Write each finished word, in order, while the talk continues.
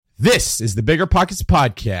This is the Bigger Pockets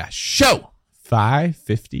Podcast, show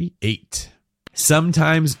 558.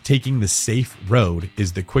 Sometimes taking the safe road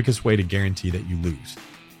is the quickest way to guarantee that you lose.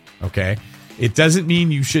 Okay? It doesn't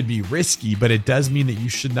mean you should be risky, but it does mean that you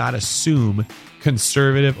should not assume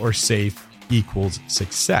conservative or safe equals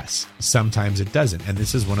success. Sometimes it doesn't. And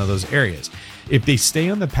this is one of those areas. If they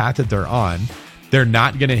stay on the path that they're on, they're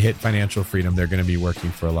not going to hit financial freedom. They're going to be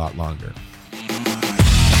working for a lot longer.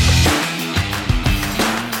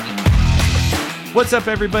 What's up,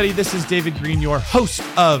 everybody? This is David Green, your host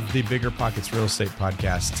of the Bigger Pockets Real Estate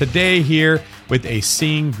Podcast. Today here with a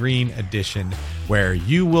Seeing Green edition where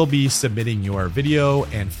you will be submitting your video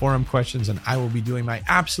and forum questions, and I will be doing my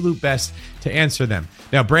absolute best to answer them.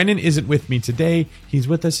 Now, Brandon isn't with me today. He's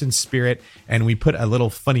with us in spirit, and we put a little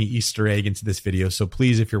funny Easter egg into this video. So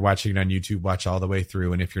please, if you're watching it on YouTube, watch all the way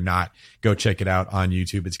through. And if you're not, go check it out on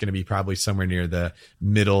YouTube. It's going to be probably somewhere near the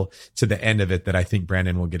middle to the end of it that I think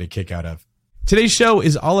Brandon will get a kick out of. Today's show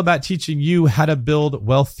is all about teaching you how to build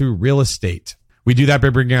wealth through real estate. We do that by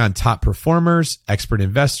bringing on top performers, expert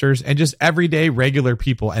investors, and just everyday regular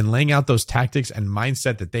people and laying out those tactics and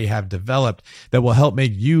mindset that they have developed that will help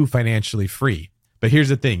make you financially free. But here's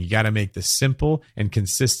the thing. You got to make the simple and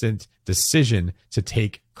consistent decision to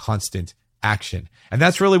take constant action. And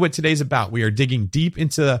that's really what today's about. We are digging deep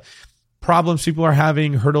into problems people are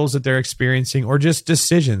having, hurdles that they're experiencing, or just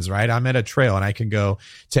decisions, right? I'm at a trail and I can go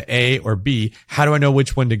to A or B. How do I know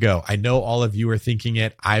which one to go? I know all of you are thinking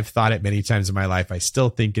it. I've thought it many times in my life. I still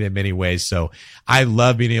think it in many ways. So I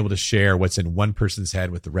love being able to share what's in one person's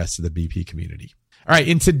head with the rest of the BP community. All right.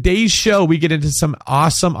 In today's show, we get into some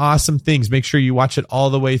awesome things. Make sure you watch it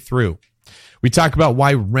all the way through. We talk about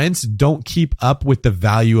why rents don't keep up with the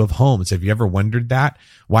value of homes. Have you ever wondered that?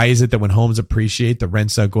 Why is it that when homes appreciate, the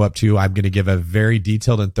rents don't go up too? I'm going to give a very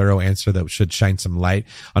detailed and thorough answer that should shine some light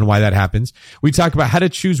on why that happens. We talk about how to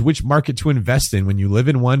choose which market to invest in. When you live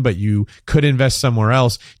in one, but you could invest somewhere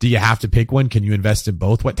else, do you have to pick one? Can you invest in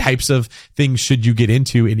both? What types of things should you get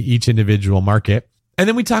into in each individual market? And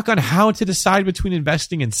then we talk on how to decide between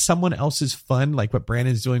investing in someone else's fund, like what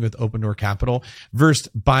Brandon's doing with Open Door Capital, versus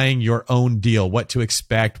buying your own deal, what to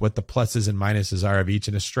expect, what the pluses and minuses are of each,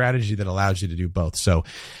 and a strategy that allows you to do both. So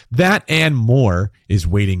that and more is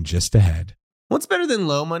waiting just ahead. What's better than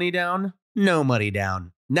low money down? No money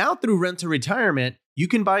down. Now through Rent to Retirement, you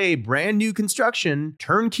can buy a brand new construction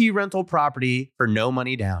turnkey rental property for no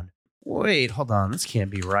money down. Wait, hold on. This can't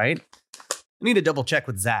be right. I need to double check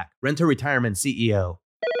with Zach, Rent to Retirement CEO.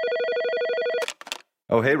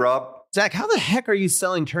 Oh, hey, Rob. Zach, how the heck are you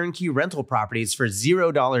selling turnkey rental properties for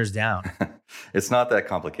 $0 down? It's not that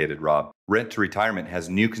complicated, Rob. Rent to Retirement has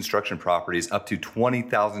new construction properties up to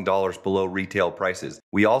 $20,000 below retail prices.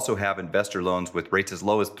 We also have investor loans with rates as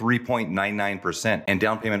low as 3.99% and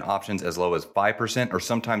down payment options as low as 5% or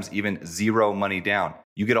sometimes even zero money down.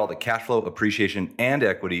 You get all the cash flow, appreciation, and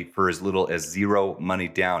equity for as little as zero money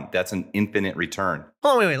down. That's an infinite return.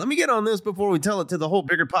 Oh, wait. Let me get on this before we tell it to the whole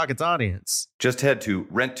Bigger Pockets audience. Just head to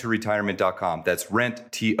renttoretirement.com. That's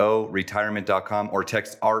renttoretirement.com or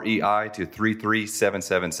text REI to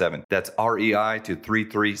 33777. That's REI to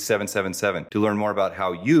 33777 to learn more about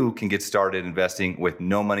how you can get started investing with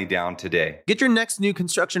no money down today. Get your next new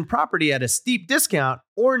construction property at a steep discount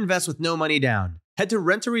or invest with no money down. Head to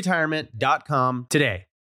renttoretirement.com today.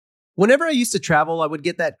 Whenever I used to travel, I would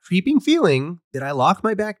get that creeping feeling that I locked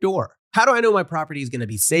my back door. How do I know my property is going to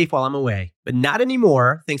be safe while I'm away? But not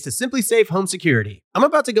anymore, thanks to SimpliSafe Home Security. I'm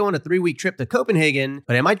about to go on a 3-week trip to Copenhagen,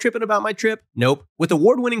 but am I tripping about my trip? Nope. With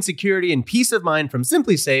award-winning security and peace of mind from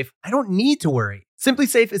SimpliSafe, I don't need to worry.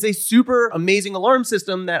 SimpliSafe is a super amazing alarm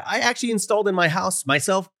system that I actually installed in my house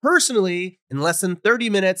myself personally in less than 30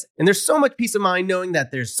 minutes. And there's so much peace of mind knowing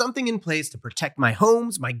that there's something in place to protect my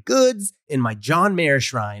homes, my goods, and my John Mayer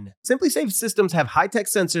shrine. SimpliSafe systems have high-tech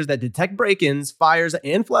sensors that detect break-ins, fires,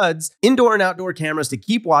 and floods, indoor and outdoor cameras to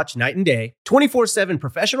keep watch night and day, 24/7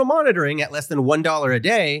 professional monitoring at less than $1 a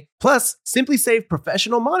day. Plus, SimpliSafe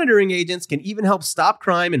professional monitoring agents can even help stop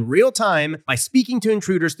crime in real time by speaking to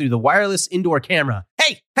intruders through the wireless indoor camera.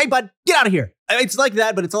 Hey, bud, get out of here. It's like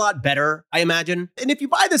that, but it's a lot better, I imagine. And if you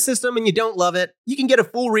buy the system and you don't love it, you can get a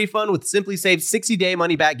full refund with SimpliSafe's 60-day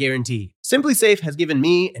money-back guarantee. SimpliSafe has given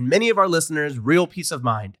me and many of our listeners real peace of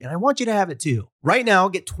mind, and I want you to have it too. Right now,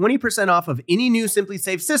 get 20% off of any new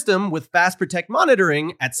SimpliSafe system with Fast Protect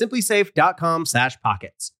monitoring at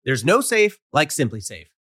simplisafe.com/pockets. There's no safe like SimpliSafe.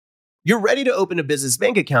 You're ready to open a business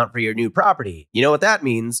bank account for your new property. You know what that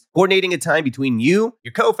means? Coordinating a time between you,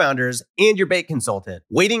 your co-founders, and your bank consultant.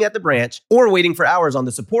 Waiting at the branch or waiting for hours on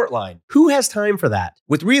the support line. Who has time for that?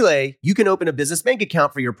 With Relay, you can open a business bank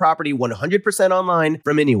account for your property 100% online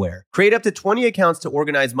from anywhere. Create up to 20 accounts to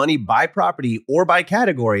organize money by property or by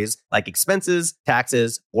categories like expenses,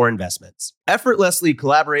 taxes, or investments. Effortlessly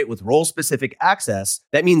collaborate with role-specific access.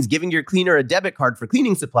 That means giving your cleaner a debit card for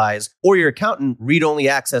cleaning supplies or your accountant read-only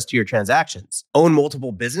access to your transactions. Own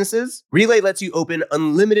multiple businesses? Relay lets you open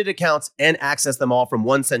unlimited accounts and access them all from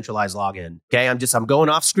one centralized login. Okay, I'm going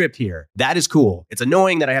off script here. That is cool. It's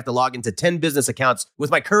annoying that I have to log into 10 business accounts with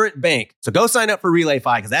my current bank. So go sign up for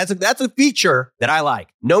RelayFi because that's a feature that I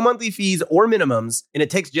like. No monthly fees or minimums, and it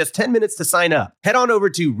takes just 10 minutes to sign up. Head on over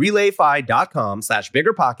to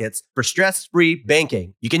relayfi.com/biggerpockets for stress-free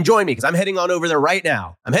banking. You can join me because I'm heading on over there right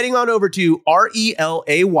now. I'm heading on over to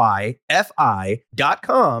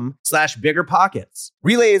relayfi.com/biggerpockets.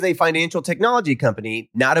 Relay is a financial technology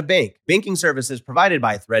company, not a bank. Banking services provided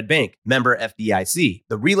by Thread Bank, member FDIC.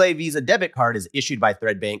 The Relay Visa debit card is issued by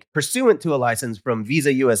Thread Bank pursuant to a license from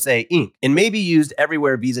Visa USA Inc. and may be used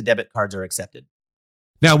everywhere Visa debit cards are accepted.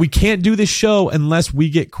 Now, we can't do this show unless we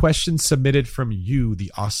get questions submitted from you,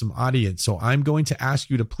 the awesome audience. So I'm going to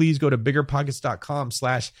ask you to please go to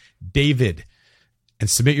biggerpockets.com/David and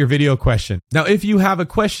submit your video question. Now, if you have a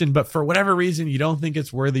question, but for whatever reason, you don't think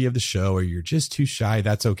it's worthy of the show or you're just too shy,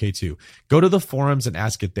 that's okay too. Go to the forums and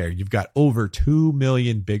ask it there. You've got over 2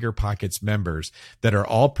 million Bigger Pockets members that are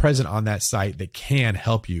all present on that site that can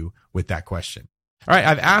help you with that question. All right,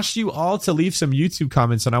 I've asked you all to leave some YouTube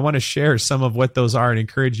comments, and I want to share some of what those are and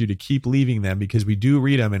encourage you to keep leaving them because we do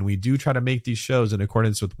read them and we do try to make these shows in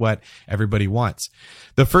accordance with what everybody wants.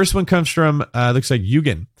 The first one comes from, looks like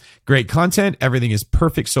Eugen. Great content. Everything is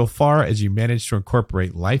perfect so far as you manage to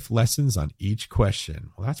incorporate life lessons on each question.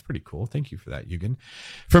 Well, that's pretty cool. Thank you for that, Eugen.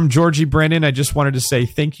 From Georgie Brennan, I just wanted to say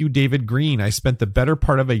thank you, David Green. I spent the better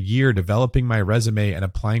part of a year developing my resume and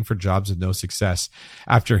applying for jobs with no success.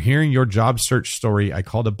 After hearing your job search story, I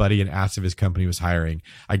called a buddy and asked if his company was hiring.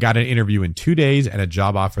 I got an interview in 2 days and a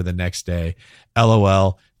job offer the next day.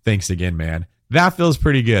 LOL. Thanks again, man. That feels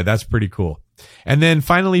pretty good. That's pretty cool. And then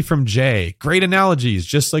finally from Jay, great analogies.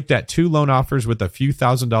 Just like that, 2 loan offers with a few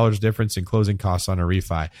 $1,000s difference in closing costs on a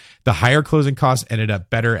refi. The higher closing costs ended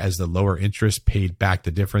up better as the lower interest paid back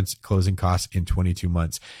the difference closing costs in 22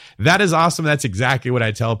 months. That is awesome. That's exactly what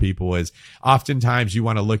I tell people is oftentimes you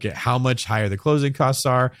want to look at how much higher the closing costs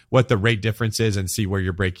are, what the rate difference is, and see where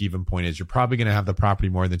your break-even point is. You're probably going to have the property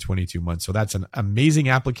more than 22 months. So that's an amazing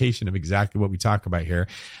application of exactly what we talk about here.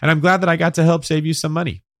 And I'm glad that I got to help save you some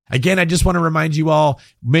money. Again, I just want to remind you all,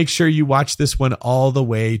 make sure you watch this one all the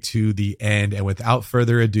way to the end. And without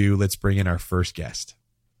further ado, let's bring in our first guest.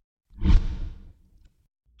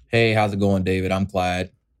 Hey, how's it going, David? I'm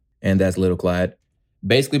Clyde, and that's Little Clyde.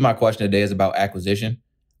 Basically, my question today is about acquisition.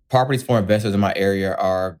 Properties for investors in my area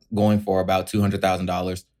are going for about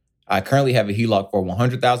 $200,000. I currently have a HELOC for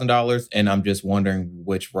 $100,000, and I'm just wondering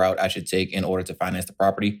which route I should take in order to finance the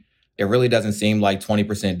property. It really doesn't seem like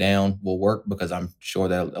 20% down will work because I'm sure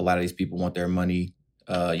that a lot of these people want their money,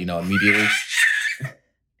 immediately.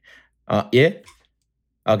 Yeah.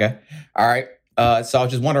 Okay. All right. So I was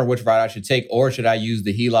just wondering which route I should take, or should I use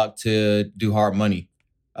the HELOC to do hard money?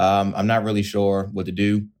 I'm not really sure what to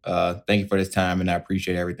do. Thank you for this time, and I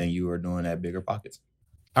appreciate everything you are doing at Bigger Pockets.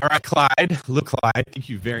 All right, Clyde. Look, Clyde, thank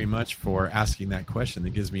you very much for asking that question.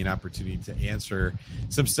 That gives me an opportunity to answer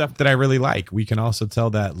some stuff that I really like. We can also tell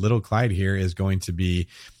that little Clyde here is going to be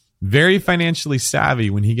very financially savvy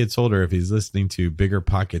when he gets older if he's listening to Bigger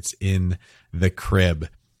Pockets in the crib.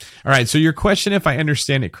 All right, so your question, if I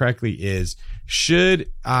understand it correctly, is should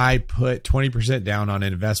I put 20% down on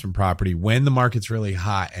an investment property when the market's really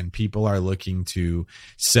hot and people are looking to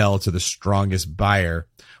sell to the strongest buyer?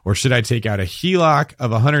 Or should I take out a HELOC of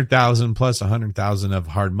 $100,000 plus $100,000 of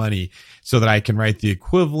hard money so that I can write the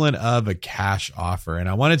equivalent of a cash offer? And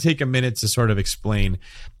I want to take a minute to sort of explain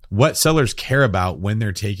what sellers care about when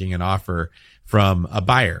they're taking an offer from a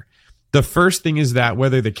buyer. The first thing is that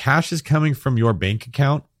whether the cash is coming from your bank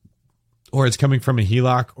account, or it's coming from a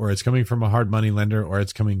HELOC, or it's coming from a hard money lender, or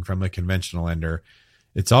it's coming from a conventional lender,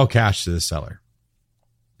 it's all cash to the seller.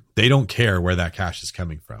 They don't care where that cash is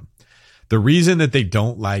coming from. The reason that they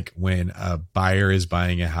don't like when a buyer is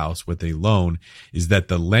buying a house with a loan is that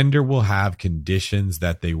the lender will have conditions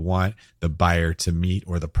that they want the buyer to meet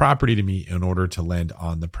or the property to meet in order to lend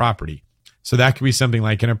on the property. So that could be something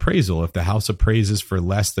like an appraisal. If the house appraises for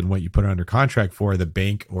less than what you put it under contract for, the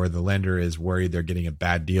bank or the lender is worried they're getting a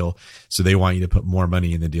bad deal. So they want you to put more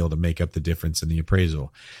money in the deal to make up the difference in the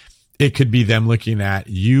appraisal. It could be them looking at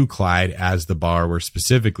you, Clyde, as the borrower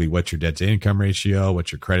specifically. What's your debt to income ratio?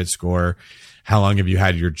 What's your credit score? How long have you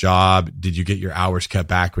had your job? Did you get your hours cut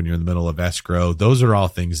back when you're in the middle of escrow? Those are all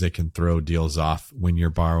things that can throw deals off when you're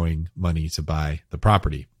borrowing money to buy the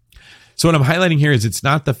property. So what I'm highlighting here is it's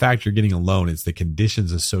not the fact you're getting a loan, it's the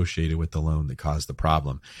conditions associated with the loan that cause the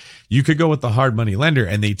problem. You could go with the hard money lender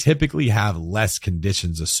and they typically have less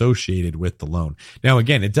conditions associated with the loan. Now,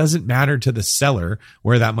 again, it doesn't matter to the seller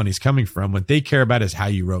where that money's coming from. What they care about is how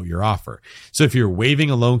you wrote your offer. So if you're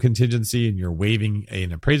waiving a loan contingency and you're waiving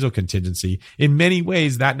an appraisal contingency, in many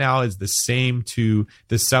ways, that now is the same to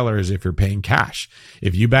the seller as if you're paying cash.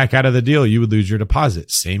 If you back out of the deal, you would lose your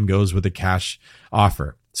deposit. Same goes with a cash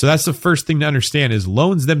offer. So that's the first thing to understand is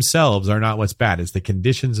loans themselves are not what's bad. It's the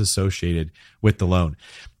conditions associated with the loan.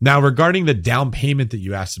 Now, regarding the down payment that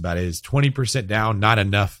you asked about, is 20% down not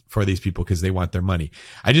enough for these people because they want their money?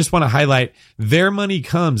 I just want to highlight their money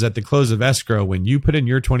comes at the close of escrow when you put in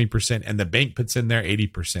your 20% and the bank puts in their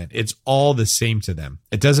 80%. It's all the same to them.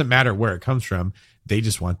 It doesn't matter where it comes from. They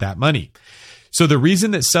just want that money. So the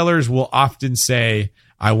reason that sellers will often say,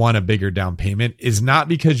 I want a bigger down payment is not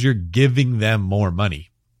because you're giving them more money.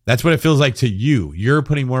 That's what it feels like to you. You're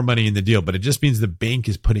putting more money in the deal, but it just means the bank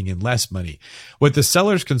is putting in less money. What the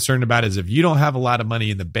seller's concerned about is if you don't have a lot of money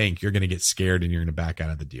in the bank, you're going to get scared and you're going to back out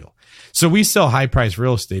of the deal. So we sell high price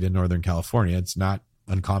real estate in Northern California. It's not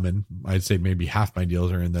uncommon. I'd say maybe half my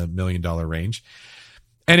deals are in the $1 million range.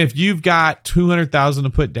 And if you've got $200,000 to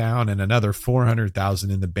put down and another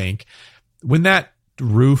 $400,000 in the bank, when that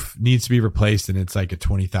roof needs to be replaced and it's like a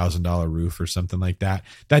 $20,000 roof or something like that,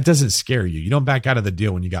 that doesn't scare you. You don't back out of the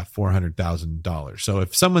deal when you got $400,000. So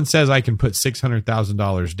if someone says I can put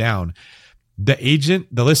 $600,000 down, the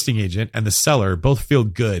listing agent and the seller both feel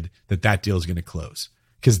good that that deal is going to close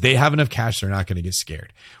because they have enough cash. They're not going to get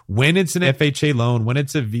scared. When it's an FHA loan, when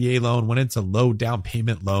it's a VA loan, when it's a low down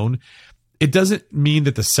payment loan, it doesn't mean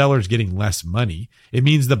that the seller's getting less money. It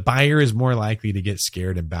means the buyer is more likely to get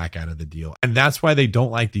scared and back out of the deal. And that's why they don't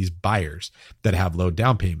like these buyers that have low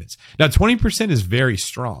down payments. Now, 20% is very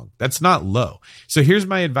strong. That's not low. So here's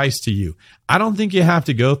my advice to you. I don't think you have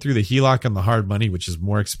to go through the HELOC on the hard money, which is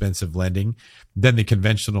more expensive lending than the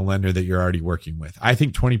conventional lender that you're already working with. I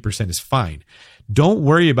think 20% is fine. Don't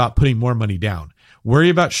worry about putting more money down.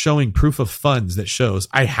 Worry about showing proof of funds that shows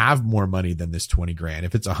I have more money than this 20 grand.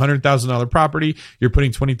 If it's a $100,000 property, you're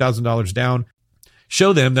putting $20,000 down.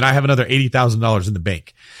 Show them that I have another $80,000 in the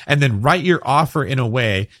bank, and then write your offer in a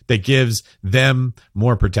way that gives them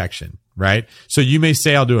more protection, right? So you may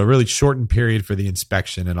say, I'll do a really shortened period for the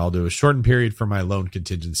inspection and I'll do a shortened period for my loan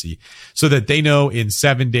contingency so that they know in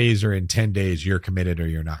 7 days or in 10 days, you're committed or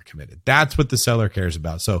you're not committed. That's what the seller cares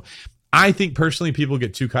about. So I think personally, people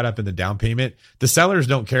get too caught up in the down payment. The sellers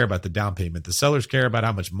don't care about the down payment. The sellers care about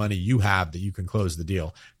how much money you have that you can close the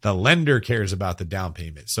deal. The lender cares about the down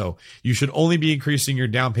payment. So you should only be increasing your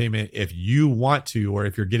down payment if you want to, or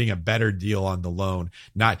if you're getting a better deal on the loan,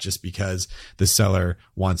 not just because the seller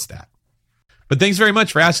wants that. But thanks very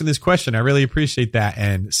much for asking this question. I really appreciate that.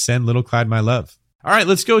 And send little Clyde my love. All right,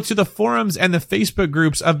 let's go to the forums and the Facebook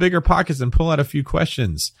groups of Bigger Pockets and pull out a few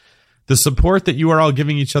questions. The support that you are all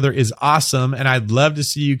giving each other is awesome, and I'd love to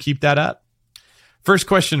see you keep that up. First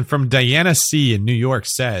question from Diana C. in New York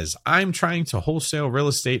says, I'm trying to wholesale real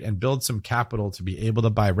estate and build some capital to be able to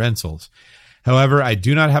buy rentals. However, I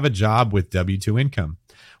do not have a job with W-2 income.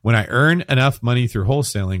 When I earn enough money through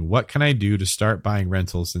wholesaling, what can I do to start buying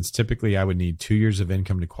rentals since typically I would need 2 years of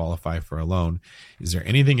income to qualify for a loan? Is there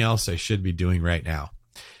anything else I should be doing right now?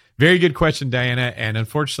 Very good question, Diana. And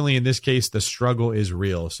unfortunately, in this case, the struggle is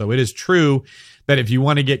real. So it is true that if you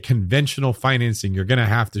want to get conventional financing, you're going to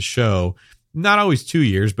have to show not always 2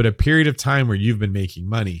 years, but a period of time where you've been making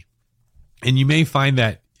money. And you may find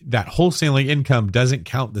that wholesaling income doesn't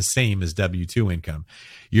count the same as W-2 income.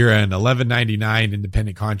 You're an $11.99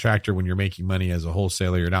 independent contractor when you're making money as a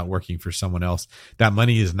wholesaler. You're not working for someone else. That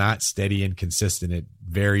money is not steady and consistent. It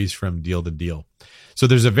varies from deal to deal. So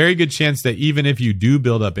there's a very good chance that even if you do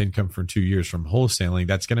build up income for 2 years from wholesaling,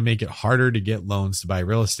 that's going to make it harder to get loans to buy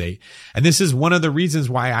real estate. And this is one of the reasons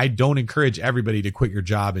why I don't encourage everybody to quit your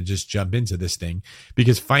job and just jump into this thing,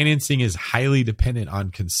 because financing is highly dependent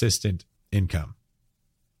on consistent income.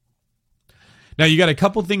 Now, you got a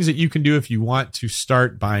couple things that you can do if you want to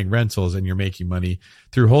start buying rentals and you're making money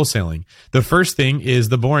through wholesaling. The first thing is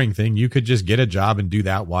the boring thing. You could just get a job and do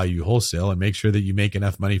that while you wholesale and make sure that you make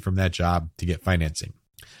enough money from that job to get financing.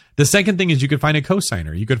 The second thing is you could find a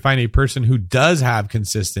cosigner. You could find a person who does have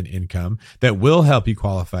consistent income that will help you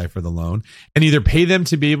qualify for the loan, and either pay them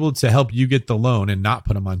to be able to help you get the loan and not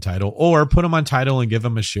put them on title, or put them on title and give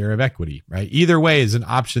them a share of equity, right? Either way is an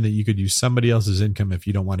option that you could use somebody else's income if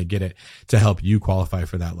you don't want to get it to help you qualify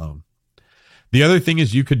for that loan. The other thing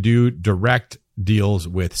is you could do direct deals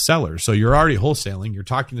with sellers. So you're already wholesaling, you're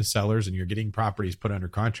talking to sellers, and you're getting properties put under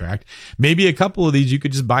contract. Maybe a couple of these you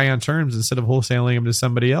could just buy on terms instead of wholesaling them to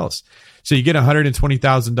somebody else. So you get a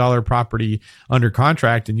 $120,000 property under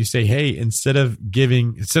contract, and you say, hey, instead of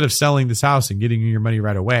selling this house and getting you your money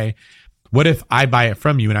right away, what if I buy it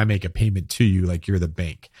from you and I make a payment to you like you're the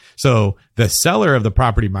bank? So the seller of the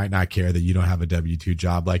property might not care that you don't have a W-2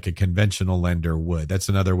 job like a conventional lender would. That's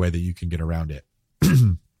another way that you can get around it.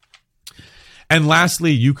 And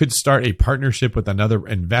lastly, you could start a partnership with another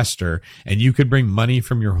investor, and you could bring money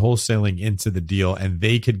from your wholesaling into the deal, and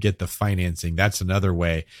they could get the financing. That's another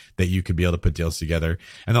way that you could be able to put deals together.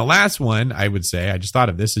 And the last one, I would say, I just thought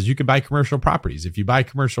of this, is you could buy commercial properties. If you buy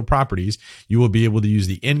commercial properties, you will be able to use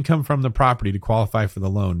the income from the property to qualify for the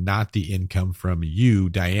loan, not the income from you,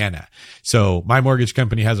 Diana. So my mortgage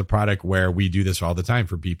company has a product where we do this all the time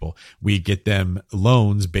for people. We get them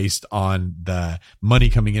loans based on the money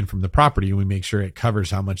coming in from the property, and we make sure it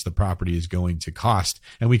covers how much the property is going to cost,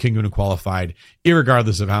 and we can go to qualified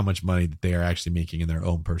irregardless of how much money that they are actually making in their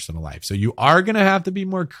own personal life. So you are going to have to be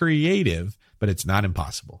more creative, but it's not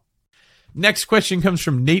impossible. Next question comes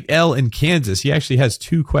from Nate L. in Kansas. He actually has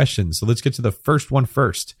two questions, so let's get to the first one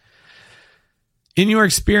first. In your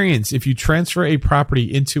experience, if you transfer a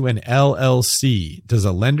property into an LLC, does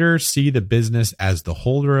a lender see the business as the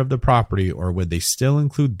holder of the property, or would they still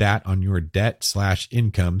include that on your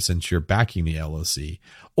debt/income since you're backing the LLC?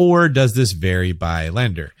 Or does this vary by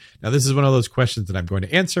lender? Now, this is one of those questions that I'm going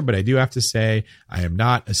to answer, but I do have to say I am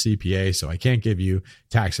not a CPA, so I can't give you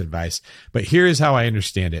tax advice. But here is how I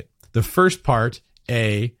understand it. The first part,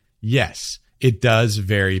 yes. It does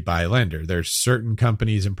vary by lender. There's certain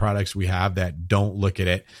companies and products we have that don't look at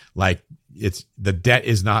it like the debt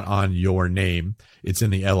is not on your name. It's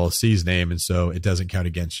in the LLC's name, and so it doesn't count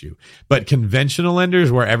against you. But conventional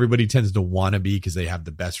lenders, where everybody tends to want to be because they have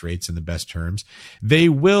the best rates and the best terms, they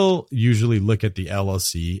will usually look at the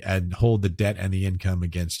LLC and hold the debt and the income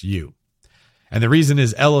against you. And the reason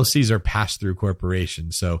is LLCs are pass-through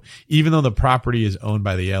corporations. So even though the property is owned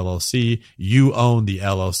by the LLC, you own the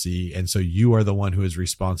LLC. And so you are the one who is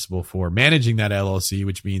responsible for managing that LLC,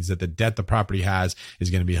 which means that the debt the property has is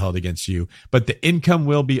going to be held against you. But the income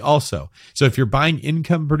will be also. So if you're buying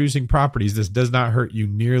income-producing properties, this does not hurt you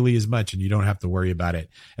nearly as much, and you don't have to worry about it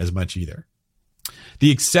as much either. The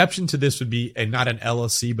exception to this would be not an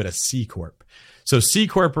LLC, but a C Corp. So C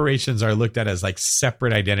corporations are looked at as like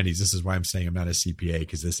separate identities. This is why I'm saying I'm not a CPA,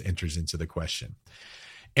 because this enters into the question.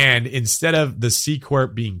 And instead of the C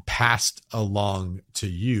Corp being passed along to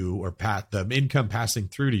you, or the income passing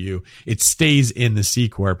through to you, it stays in the C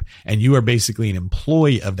Corp, and you are basically an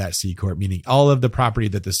employee of that C Corp, meaning all of the property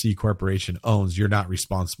that the C Corporation owns, you're not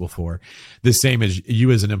responsible for. The same as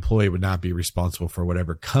you as an employee would not be responsible for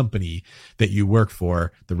whatever company that you work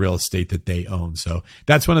for, the real estate that they own. So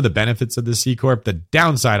that's one of the benefits of the C Corp. The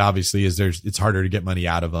downside, obviously, is it's harder to get money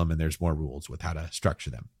out of them, and there's more rules with how to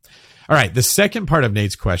structure them. All right. The second part of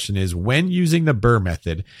Nate's question is, when using the BRRRR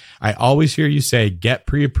method, I always hear you say get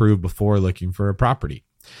pre-approved before looking for a property.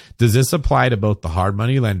 Does this apply to both the hard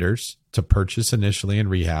money lenders to purchase initially and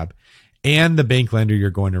rehab, and the bank lender you're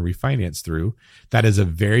going to refinance through? That is a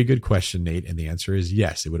very good question, Nate. And the answer is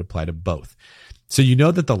yes, it would apply to both. So you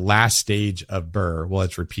know that the last stage of BRRRR, well,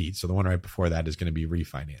 it's repeat. So the one right before that is going to be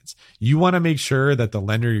refinance. You want to make sure that the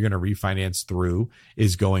lender you're going to refinance through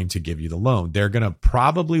is going to give you the loan. They're going to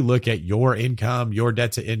probably look at your income, your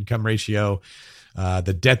debt to income ratio,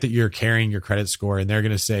 the debt that you're carrying, your credit score, and they're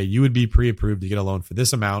going to say you would be pre-approved to get a loan for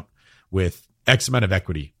this amount with X amount of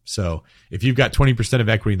equity. So if you've got 20% of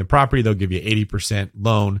equity in the property, they'll give you 80%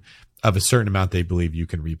 loan of a certain amount they believe you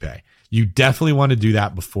can repay. You definitely want to do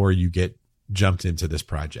that before you get jumped into this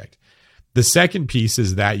project. The second piece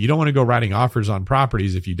is that you don't want to go writing offers on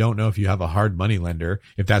properties if you don't know if you have a hard money lender,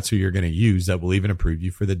 if that's who you're going to use, that will even approve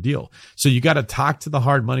you for the deal. So you got to talk to the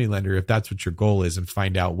hard money lender if that's what your goal is, and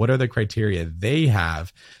find out what are the criteria they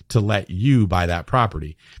have to let you buy that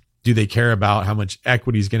property. Do they care about how much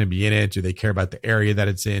equity is going to be in it? Do they care about the area that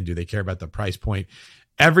it's in? Do they care about the price point?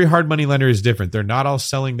 Every hard money lender is different. They're not all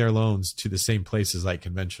selling their loans to the same places like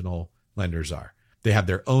conventional lenders are. They have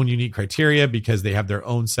their own unique criteria because they have their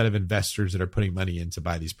own set of investors that are putting money in to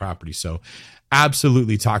buy these properties. So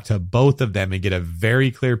absolutely talk to both of them and get a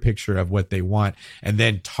very clear picture of what they want, and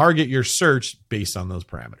then target your search based on those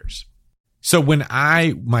parameters. So when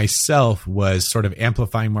I myself was sort of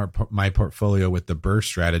amplifying my portfolio with the BRRRR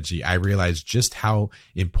strategy, I realized just how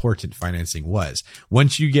important financing was.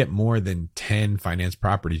 Once you get more than 10 finance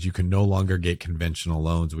properties, you can no longer get conventional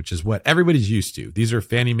loans, which is what everybody's used to. These are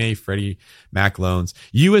Fannie Mae, Freddie Mac loans.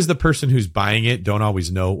 You as the person who's buying it don't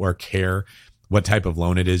always know or care what type of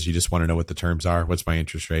loan it is. You just want to know what the terms are. What's my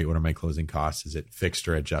interest rate? What are my closing costs? Is it fixed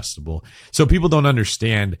or adjustable? So people don't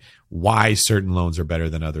understand why certain loans are better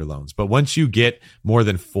than other loans. But once you get more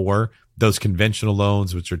than 4, those conventional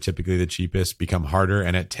loans, which are typically the cheapest, become harder.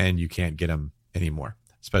 And at 10, you can't get them anymore,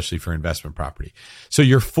 especially for investment property. So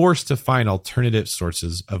you're forced to find alternative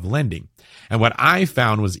sources of lending. And what I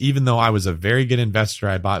found was, even though I was a very good investor,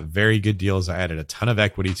 I bought very good deals, I added a ton of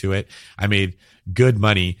equity to it, I made good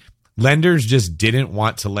money, lenders just didn't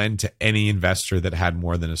want to lend to any investor that had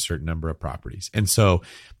more than a certain number of properties. And so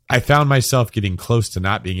I found myself getting close to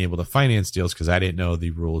not being able to finance deals because I didn't know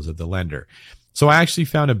the rules of the lender. So I actually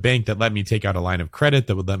found a bank that let me take out a line of credit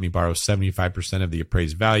that would let me borrow 75% of the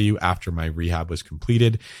appraised value after my rehab was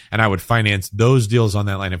completed. And I would finance those deals on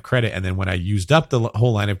that line of credit. And then when I used up the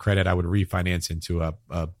whole line of credit, I would refinance into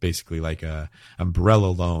a basically like a umbrella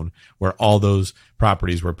loan where all those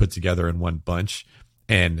properties were put together in one bunch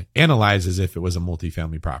and analyzed as if it was a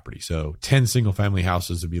multifamily property. So 10 single family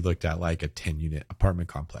houses would be looked at like a 10-unit apartment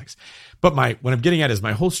complex. But what I'm getting at is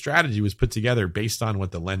my whole strategy was put together based on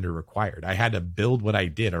what the lender required. I had to build what I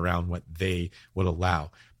did around what they would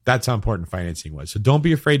allow. That's how important financing was. So don't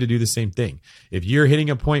be afraid to do the same thing. If you're hitting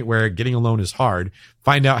a point where getting a loan is hard,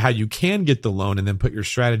 find out how you can get the loan and then put your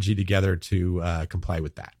strategy together to comply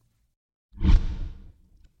with that.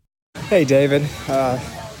 Hey, David.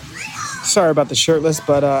 Sorry about the shirtless,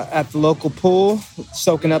 but at the local pool,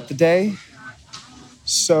 soaking up the day.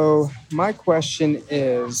 So my question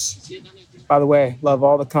is, by the way, love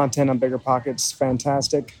all the content on BiggerPockets.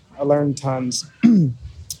 Fantastic. I learned tons.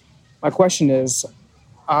 My question is,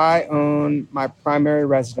 I own my primary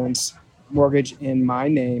residence, mortgage in my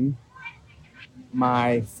name.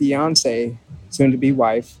 My fiance, soon-to-be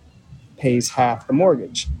wife, pays half the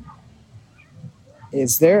mortgage.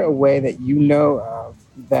 Is there a way that you know of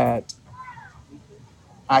that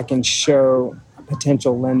I can show a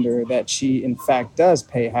potential lender that she, in fact, does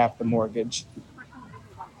pay half the mortgage,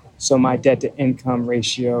 so my debt-to-income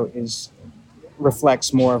ratio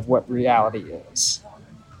reflects more of what reality is?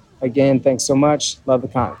 Again, thanks so much. Love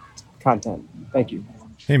the content. Thank you.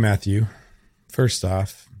 Hey, Matthew. First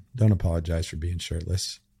off, don't apologize for being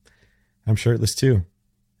shirtless. I'm shirtless too.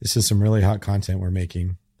 This is some really hot content we're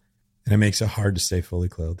making, and it makes it hard to stay fully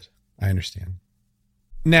clothed. I understand.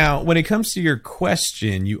 Now, when it comes to your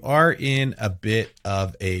question, you are in a bit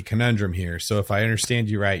of a conundrum here. So if I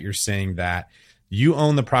understand you right, you're saying that you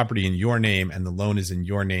own the property in your name and the loan is in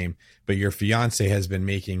your name, but your fiance has been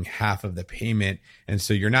making half of the payment. And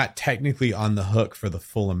so you're not technically on the hook for the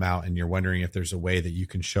full amount. And you're wondering if there's a way that you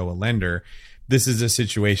can show a lender, this is a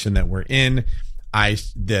situation that we're in.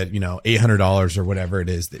 $800 or whatever it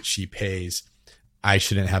is that she pays, I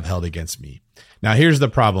shouldn't have held against me. Now, here's the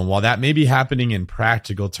problem. While that may be happening in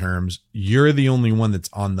practical terms, you're the only one that's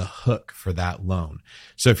on the hook for that loan.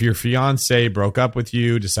 So if your fiance broke up with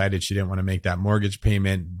you, decided she didn't want to make that mortgage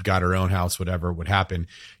payment, got her own house, whatever would happen,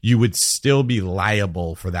 you would still be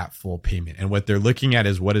liable for that full payment. And what they're looking at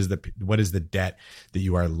is what is the debt that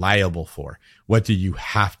you are liable for? What do you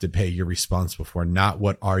have to pay? You're responsible for, not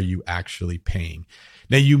what are you actually paying.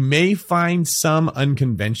 Now, you may find some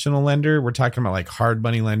unconventional lender. We're talking about like hard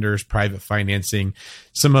money lenders, private financing,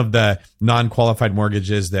 some of the non-qualified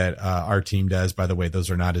mortgages that our team does. By the way,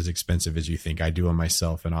 those are not as expensive as you think. I do them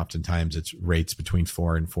myself, and oftentimes it's rates between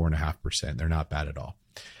 4 and 4.5%. They're not bad at all.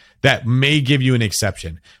 That may give you an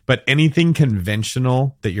exception, but anything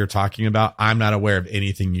conventional that you're talking about, I'm not aware of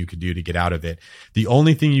anything you could do to get out of it. The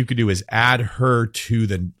only thing you could do is add her to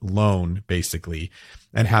the loan, basically,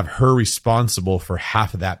 and have her responsible for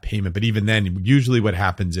half of that payment. But even then, usually what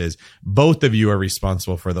happens is both of you are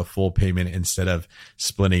responsible for the full payment instead of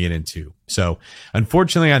splitting it in two. So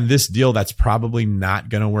unfortunately on this deal, that's probably not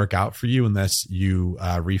going to work out for you unless you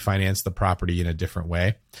refinance the property in a different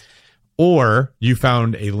way. Or you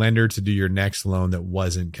found a lender to do your next loan that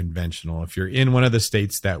wasn't conventional. If you're in one of the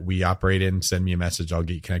states that we operate in, send me a message. I'll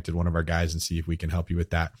get connected with one of our guys and see if we can help you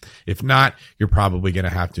with that. If not, you're probably going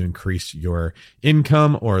to have to increase your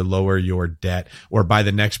income or lower your debt or buy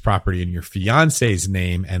the next property in your fiance's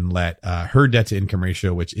name and let her debt to income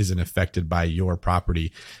ratio, which isn't affected by your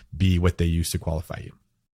property, be what they use to qualify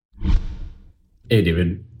you. Hey,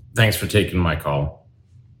 David. Thanks for taking my call.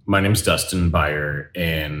 My name's Dustin Beyer,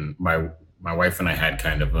 and my wife and I had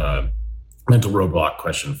kind of a mental roadblock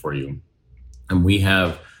question for you. And we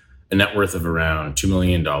have a net worth of around $2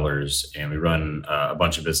 million, and we run a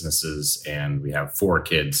bunch of businesses, and we have 4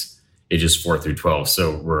 kids, ages 4 through 12.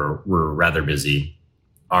 So we're rather busy.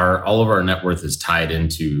 All of our net worth is tied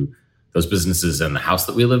into those businesses and the house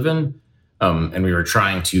that we live in. And we were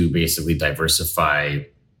trying to basically diversify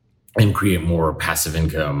and create more passive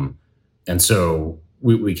income. And so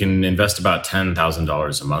we can invest about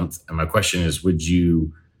 $10,000 a month. And my question is, would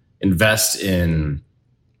you invest in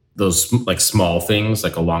those like small things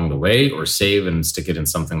like along the way, or save and stick it in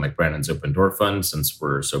something like Brandon's Open Door Fund since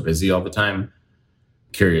we're so busy all the time?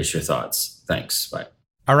 Curious your thoughts. Thanks. Bye.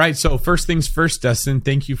 All right. So first things first, Dustin,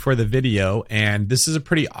 thank you for the video. And this is a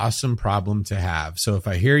pretty awesome problem to have. So if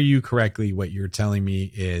I hear you correctly, what you're telling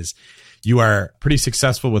me is you are pretty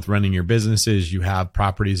successful with running your businesses. You have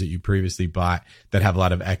properties that you previously bought that have a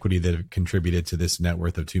lot of equity that have contributed to this net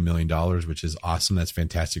worth of $2 million, which is awesome. That's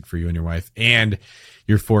fantastic for you and your wife and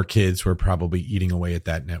your 4 kids who are probably eating away at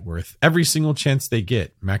that net worth every single chance they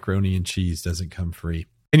get. Macaroni and cheese doesn't come free.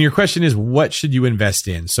 And your question is, what should you invest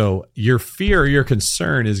in? So your fear, your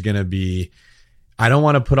concern is going to be, I don't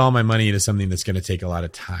want to put all my money into something that's going to take a lot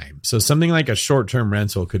of time. So something like a short-term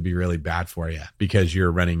rental could be really bad for you because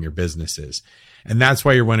you're running your businesses. And that's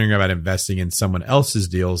why you're wondering about investing in someone else's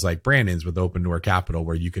deals like Brandon's with Open Door Capital,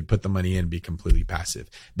 where you could put the money in and be completely passive.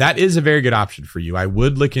 That is a very good option for you. I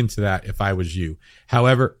would look into that if I was you.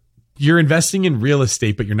 However, you're investing in real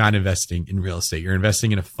estate, but you're not investing in real estate. You're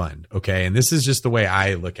investing in a fund. Okay. And this is just the way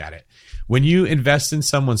I look at it. When you invest in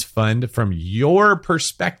someone's fund from your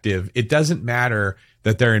perspective, it doesn't matter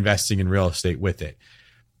that they're investing in real estate with it.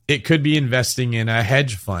 It could be investing in a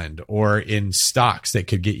hedge fund or in stocks that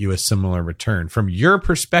could get you a similar return. From your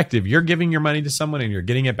perspective, you're giving your money to someone and you're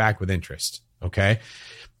getting it back with interest. Okay.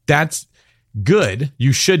 That's good.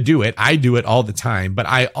 You should do it. I do it all the time, but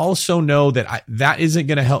I also know that that isn't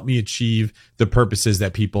going to help me achieve the purposes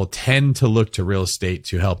that people tend to look to real estate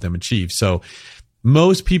to help them achieve. So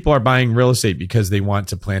most people are buying real estate because they want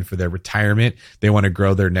to plan for their retirement. They want to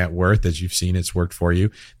grow their net worth. As you've seen, it's worked for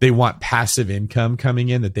you. They want passive income coming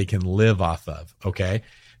in that they can live off of. Okay.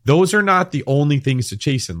 Those are not the only things to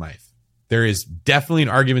chase in life. There is definitely an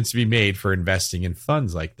argument to be made for investing in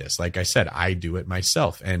funds like this. Like I said, I do it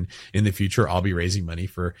myself. And in the future, I'll be raising money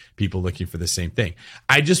for people looking for the same thing.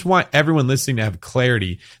 I just want everyone listening to have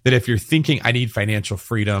clarity that if you're thinking, I need financial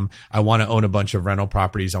freedom, I want to own a bunch of rental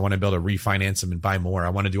properties, I want to be able to refinance them and buy more, I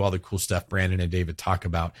want to do all the cool stuff Brandon and David talk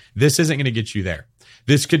about, this isn't going to get you there.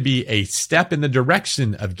 This could be a step in the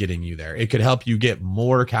direction of getting you there. It could help you get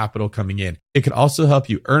more capital coming in. It could also help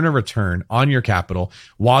you earn a return on your capital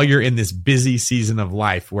while you're in this busy season of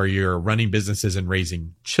life where you're running businesses and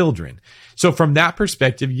raising children. So from that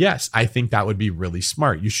perspective, yes, I think that would be really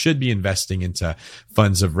smart. You should be investing into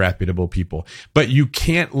funds of reputable people, but you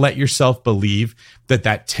can't let yourself believe that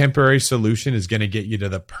that temporary solution is going to get you to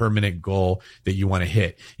the permanent goal that you want to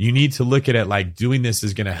hit. You need to look at it like doing this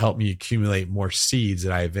is going to help me accumulate more seeds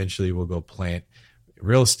that I eventually will go plant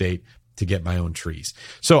real estate to get my own trees.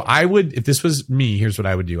 So I would, if this was me, here's what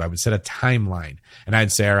I would do. I would set a timeline and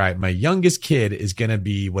I'd say, all right, my youngest kid is going to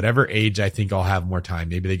be whatever age I think I'll have more time.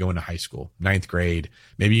 Maybe they go into high school, 9th grade.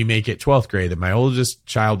 Maybe you make it 12th grade, that my oldest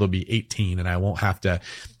child will be 18 and I won't have to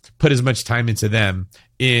put as much time into them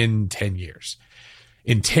in 10 years.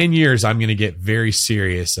 In 10 years, I'm going to get very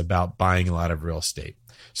serious about buying a lot of real estate.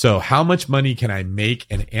 So how much money can I make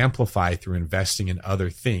and amplify through investing in other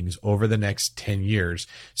things over the next 10 years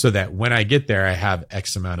so that when I get there, I have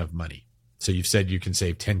X amount of money? So you've said you can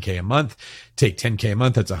save $10K a month, take $10K a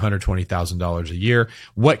month. That's $120,000 a year.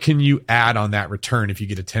 What can you add on that return? If you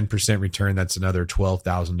get a 10% return, that's another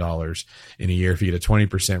 $12,000 in a year. If you get a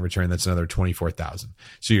 20% return, that's another $24,000.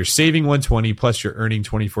 So you're saving $120 plus you're earning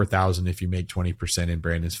 $24,000 if you make 20% in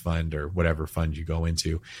Brandon's fund or whatever fund you go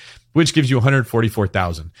into, which gives you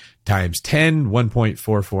 $144,000 times 10,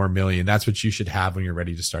 $1.44 million. That's what you should have when you're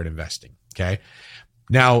ready to start investing. Okay.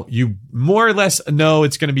 Now, you more or less know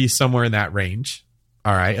it's going to be somewhere in that range,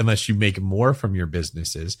 all right, unless you make more from your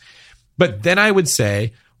businesses. But then I would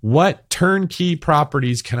say, what turnkey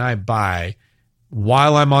properties can I buy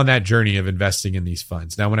while I'm on that journey of investing in these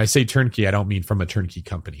funds? Now, when I say turnkey, I don't mean from a turnkey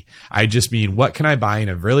company. I just mean, what can I buy in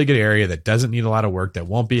a really good area that doesn't need a lot of work, that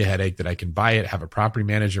won't be a headache, that I can buy it, have a property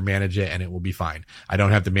manager manage it, and it will be fine. I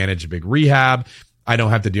don't have to manage a big rehab. I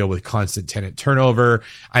don't have to deal with constant tenant turnover.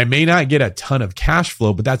 I may not get a ton of cash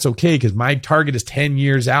flow, but that's okay because my target is 10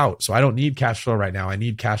 years out. So I don't need cash flow right now. I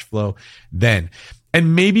need cash flow then.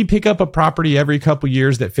 And maybe pick up a property every couple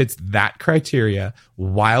years that fits that criteria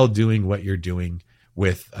while doing what you're doing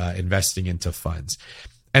with investing into funds.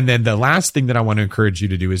 And then the last thing that I want to encourage you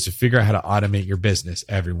to do is to figure out how to automate your business.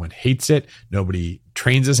 Everyone hates it. Nobody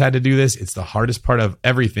trains us how to do this. It's the hardest part of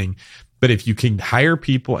everything. But if you can hire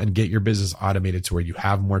people and get your business automated to where you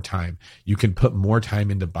have more time, you can put more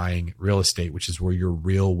time into buying real estate, which is where your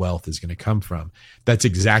real wealth is going to come from. That's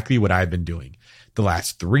exactly what I've been doing. The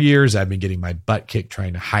last 3 years, I've been getting my butt kicked,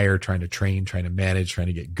 trying to hire, trying to train, trying to manage, trying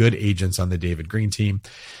to get good agents on the David Green team.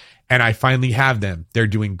 And I finally have them. They're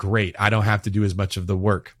doing great. I don't have to do as much of the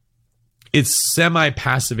work. It's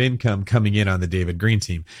semi-passive income coming in on the David Green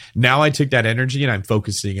team. Now I took that energy and I'm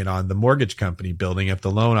focusing it on the mortgage company, building up the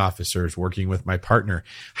loan officers, working with my partner,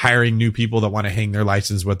 hiring new people that want to hang their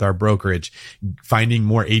license with our brokerage, finding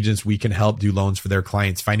more agents we can help do loans for their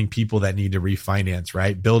clients, finding people that need to refinance,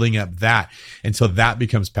 right? Building up that until that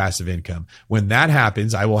becomes passive income. When that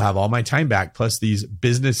happens, I will have all my time back plus these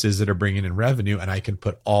businesses that are bringing in revenue, and I can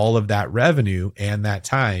put all of that revenue and that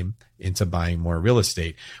time into buying more real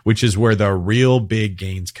estate, which is where the real big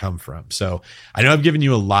gains come from. So I know I've given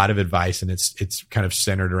you a lot of advice and it's kind of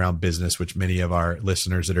centered around business, which many of our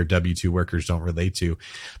listeners that are W-2 workers don't relate to,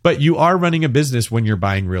 but you are running a business when you're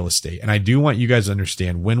buying real estate. And I do want you guys to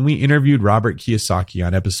understand, when we interviewed Robert Kiyosaki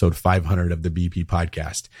on episode 500 of the BP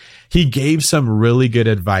podcast, he gave some really good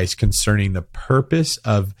advice concerning the purpose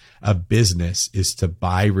of a business is to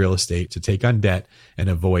buy real estate, to take on debt and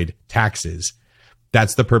avoid taxes.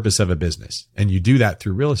 That's the purpose of a business. And you do that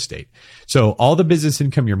through real estate. So all the business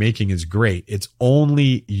income you're making is great. It's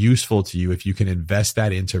only useful to you if you can invest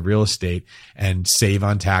that into real estate and save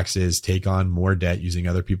on taxes, take on more debt using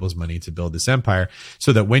other people's money to build this empire,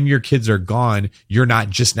 so that when your kids are gone, you're not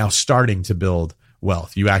just now starting to build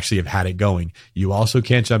wealth. You actually have had it going. You also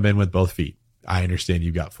can't jump in with both feet. I understand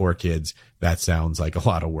you've got 4 kids. That sounds like a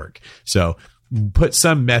lot of work. So put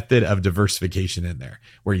some method of diversification in there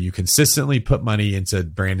where you consistently put money into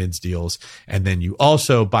Brandon's deals. And then you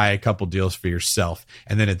also buy a couple deals for yourself.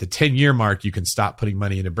 And then at the 10-year mark, you can stop putting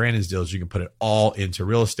money into Brandon's deals. You can put it all into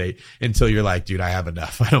real estate until you're like, dude, I have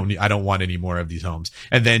enough. I don't want any more of these homes.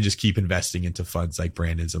 And then just keep investing into funds like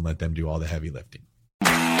Brandon's and let them do all the heavy lifting.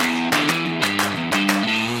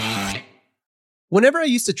 Whenever I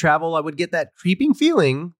used to travel, I would get that creeping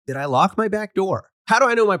feeling that I locked my back door. How do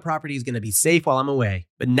I know my property is going to be safe while I'm away?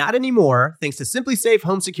 But not anymore, thanks to SimpliSafe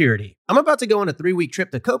Home Security. I'm about to go on a 3-week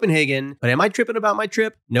trip to Copenhagen, but am I tripping about my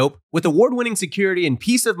trip? Nope. With award-winning security and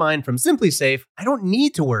peace of mind from SimpliSafe, I don't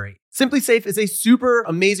need to worry. SimpliSafe is a super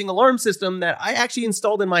amazing alarm system that I actually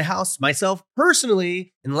installed in my house myself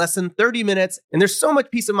personally in less than 30 minutes. And there's so much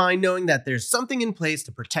peace of mind knowing that there's something in place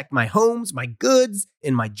to protect my homes, my goods,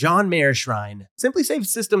 and my John Mayer shrine. SimpliSafe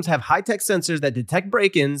systems have high-tech sensors that detect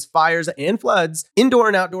break-ins, fires, and floods, indoor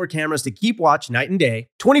and outdoor cameras to keep watch night and day,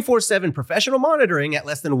 24/7 professional monitoring at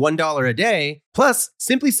less than $1 a day. Plus,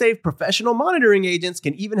 SimpliSafe professional monitoring agents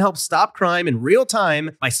can even help stop crime in real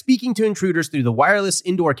time by speaking to intruders through the wireless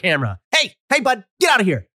indoor camera. Hey, bud, get out of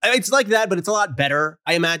here. It's like that, but it's a lot better,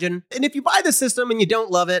 I imagine. And if you buy the system and you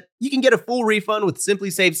don't love it, you can get a full refund with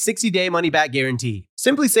SimpliSafe's 60-day money-back guarantee.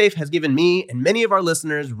 SimpliSafe has given me and many of our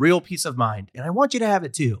listeners real peace of mind, and I want you to have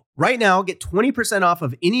it too. Right now, get 20% off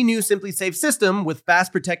of any new SimpliSafe system with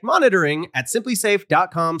Fast Protect monitoring at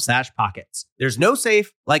simplisafe.com/pockets. There's no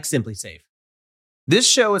safe like SimpliSafe. This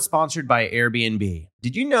show is sponsored by Airbnb.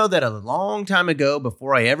 Did you know that a long time ago,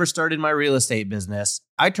 before I ever started my real estate business,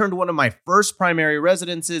 I turned one of my first primary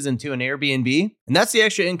residences into an Airbnb? And that's the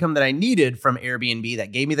extra income that I needed from Airbnb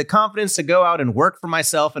that gave me the confidence to go out and work for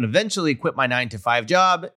myself and eventually quit my 9-to-5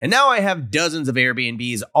 job. And now I have dozens of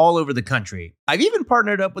Airbnbs all over the country. I've even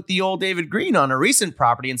partnered up with the old David Green on a recent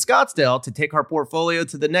property in Scottsdale to take our portfolio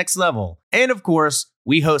to the next level. And of course,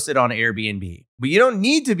 we host it on Airbnb. But you don't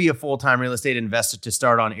need to be a full-time real estate investor to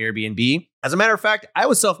start on Airbnb. As a matter of fact, I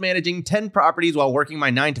was self-managing 10 properties while working my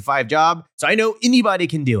 9-to-5 job, so I know anybody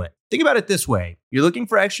can do it. Think about it this way. You're looking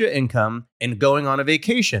for extra income and going on a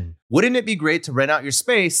vacation. Wouldn't it be great to rent out your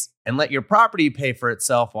space and let your property pay for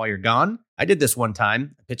itself while you're gone? I did this one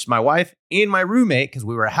time. I pitched my wife and my roommate, because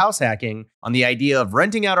we were house hacking, on the idea of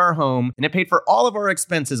renting out our home, and it paid for all of our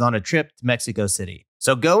expenses on a trip to Mexico City.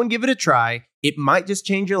 So go and give it a try. It might just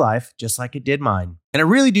change your life, just like it did mine. And I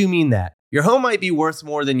really do mean that. Your home might be worth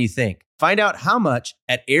more than you think. Find out how much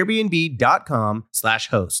at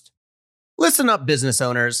airbnb.com/host. Listen up, business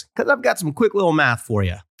owners, because I've got some quick little math for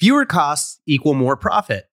you. Fewer costs equal more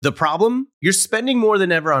profit. The problem? You're spending more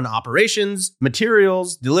than ever on operations,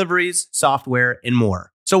 materials, deliveries, software, and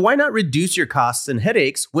more. So why not reduce your costs and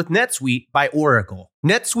headaches with NetSuite by Oracle?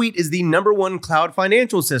 NetSuite is the #1 cloud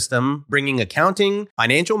financial system, bringing accounting,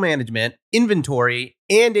 financial management, inventory,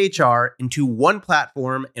 and HR into one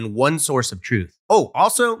platform and one source of truth. Oh,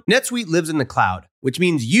 also, NetSuite lives in the cloud, which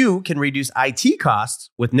means you can reduce IT costs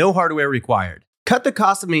with no hardware required. Cut the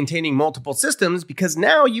cost of maintaining multiple systems because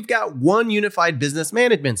now you've got one unified business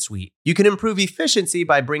management suite. You can improve efficiency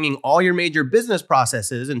by bringing all your major business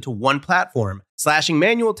processes into one platform, slashing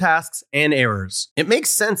manual tasks and errors. It makes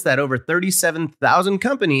sense that over 37,000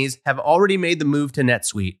 companies have already made the move to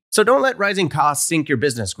NetSuite. So don't let rising costs sink your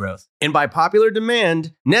business growth. And by popular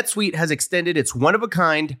demand, NetSuite has extended its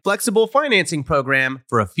one-of-a-kind, flexible financing program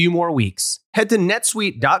for a few more weeks. Head to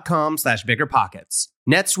netsuite.com/biggerpockets.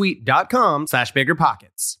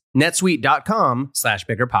 netsuite.com/biggerpockets.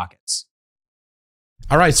 netsuite.com/biggerpockets.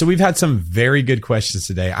 All right, so we've had some very good questions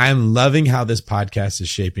today. I am loving how this podcast is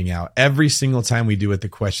shaping out. Every single time we do it, the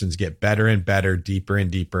questions get better and better, deeper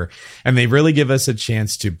and deeper, and they really give us a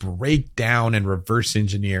chance to break down and reverse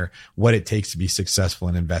engineer what it takes to be successful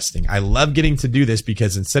in investing. I love getting to do this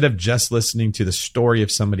because instead of just listening to the story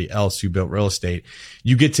of somebody else who built real estate,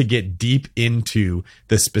 you get to get deep into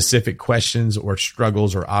the specific questions or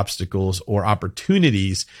struggles or obstacles or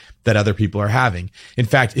opportunities that other people are having. In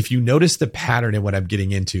fact, if you notice the pattern in what I'm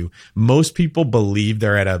getting into, most people believe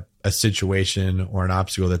they're at a situation or an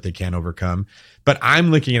obstacle that they can't overcome. But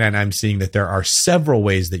I'm looking at it and I'm seeing that there are several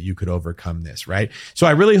ways that you could overcome this, right? So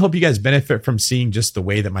I really hope you guys benefit from seeing just the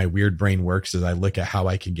way that my weird brain works as I look at how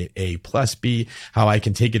I can get A plus B, how I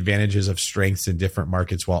can take advantages of strengths in different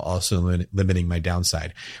markets while also limiting my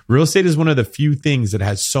downside. Real estate is one of the few things that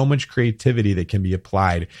has so much creativity that can be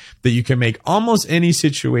applied that you can make almost any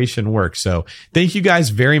situation work. So thank you guys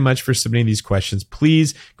very much for submitting these questions.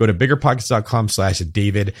 Please go to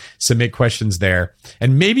biggerpockets.com/David, submit questions there.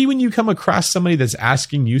 And maybe when you come across somebody that's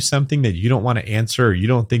asking you something that you don't want to answer, or you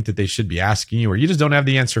don't think that they should be asking you, or you just don't have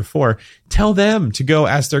the answer for, tell them to go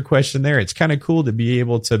ask their question there. It's kind of cool to be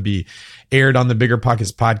able to be aired on the Bigger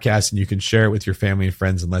Pockets podcast, and you can share it with your family and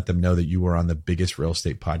friends and let them know that you were on the biggest real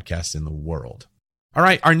estate podcast in the world. All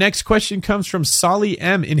right, our next question comes from Solly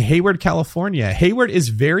M in Hayward, California. Hayward is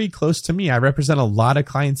very close to me. I represent a lot of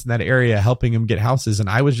clients in that area, helping them get houses. And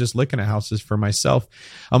I was just looking at houses for myself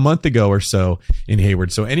a month ago or so in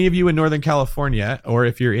Hayward. So any of you in Northern California, or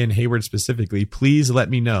if you're in Hayward specifically, please let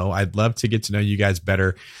me know. I'd love to get to know you guys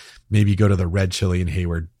better. Maybe go to the Red Chili in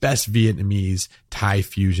Hayward. Best Vietnamese Thai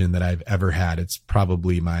fusion that I've ever had. It's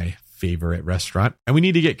probably my favorite restaurant. And we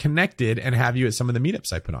need to get connected and have you at some of the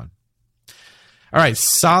meetups I put on. All right,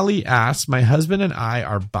 Solly asks, my husband and I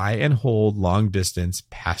are buy and hold long distance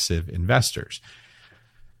passive investors.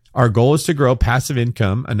 Our goal is to grow passive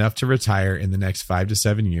income enough to retire in the next 5 to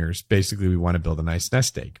 7 years. Basically, we want to build a nice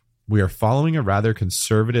nest egg. We are following a rather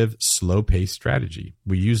conservative, slow-paced strategy.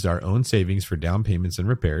 We used our own savings for down payments and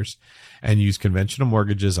repairs and used conventional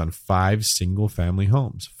mortgages on 5 single-family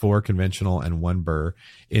homes, 4 conventional and 1 BRRRR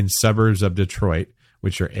in suburbs of Detroit,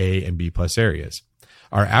 which are A and B plus areas.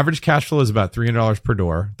 Our average cash flow is about $300 per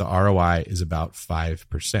door. The ROI is about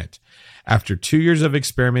 5%. After 2 years of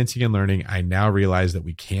experimenting and learning, I now realize that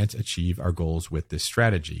we can't achieve our goals with this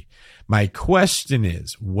strategy. My question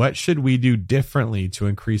is, what should we do differently to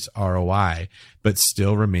increase ROI, but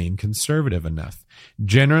still remain conservative enough?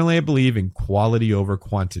 Generally, I believe in quality over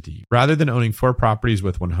quantity. Rather than owning 4 properties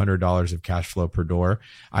with $100 of cash flow per door,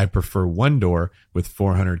 I prefer 1 door with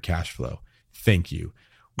 $400 cash flow. Thank you.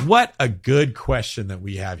 What a good question that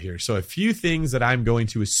we have here. So a few things that I'm going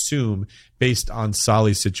to assume based on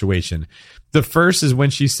Solly's situation. The first is when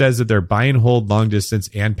she says that they're buy and hold long distance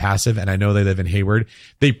and passive, and I know they live in Hayward,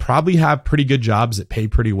 they probably have pretty good jobs that pay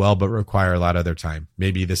pretty well, but require a lot of their time.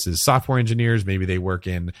 Maybe this is software engineers. Maybe they work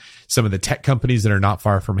in some of the tech companies that are not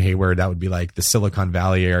far from Hayward. That would be like the Silicon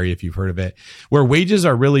Valley area, if you've heard of it, where wages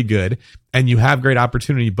are really good and you have great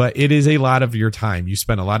opportunity, but it is a lot of your time. You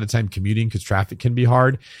spend a lot of time commuting because traffic can be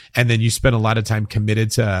hard. And then you spend a lot of time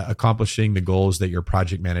committed to accomplishing the goals that your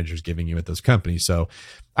project manager is giving you at those companies. So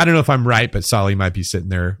I don't know if I'm right, but Solly might be sitting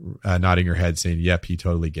there nodding her head saying, yep, he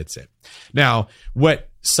totally gets it. Now, what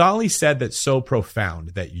Solly said that's so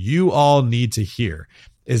profound that you all need to hear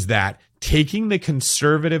is that taking the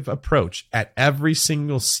conservative approach at every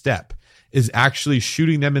single step is actually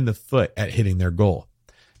shooting them in the foot at hitting their goal.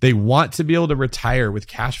 They want to be able to retire with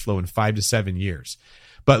cash flow in 5 to 7 years,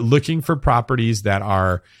 but looking for properties that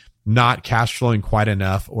are not cash flowing quite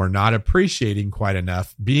enough or not appreciating quite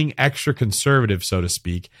enough, being extra conservative, so to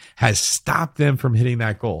speak, has stopped them from hitting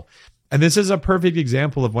that goal. And this is a perfect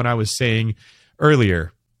example of what I was saying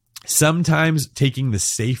earlier. Sometimes taking the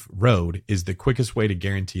safe road is the quickest way to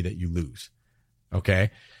guarantee that you lose.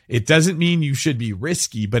 Okay. It doesn't mean you should be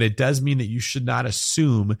risky, but it does mean that you should not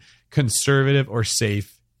assume conservative or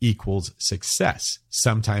safe equals success.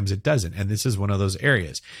 Sometimes it doesn't. And this is one of those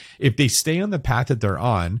areas. If they stay on the path that they're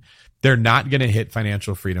on, they're not going to hit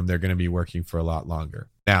financial freedom. They're going to be working for a lot longer.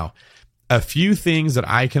 Now, a few things that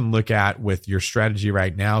I can look at with your strategy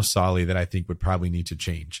right now, Solly, that I think would probably need to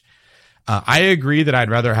change. I agree that I'd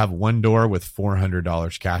rather have one door with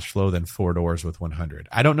 $400 cash flow than 4 doors with 100.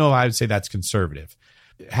 I don't know if I would say that's conservative.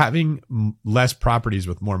 Having less properties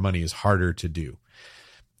with more money is harder to do.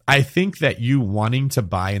 I think that you wanting to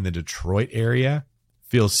buy in the Detroit area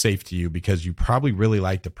feels safe to you because you probably really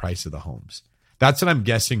like the price of the homes. That's what I'm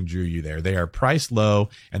guessing drew you there. They are priced low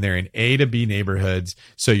and they're in A to B neighborhoods.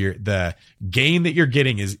 So the gain that you're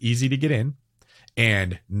getting is easy to get in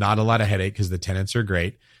and not a lot of headache because the tenants are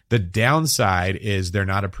great. The downside is they're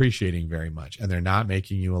not appreciating very much and they're not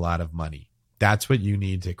making you a lot of money. That's what you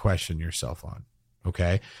need to question yourself on.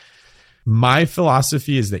 Okay. My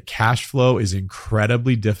philosophy is that cash flow is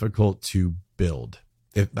incredibly difficult to build.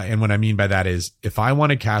 And what I mean by that is if I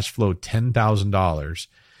want to cash flow $10,000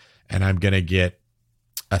 and I'm going to get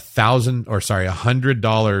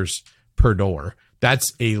 $100 per door,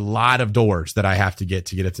 that's a lot of doors that I have to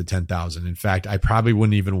get it to 10,000. In fact, I probably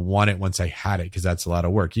wouldn't even want it once I had it because that's a lot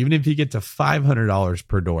of work. Even if you get to $500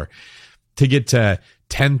 per door, to get to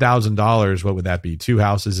 $10,000, what would that be? 2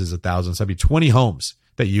 houses is 1,000. So that'd be 20 homes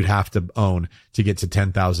that you'd have to own to get to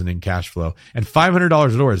 10,000 in cash flow. And $500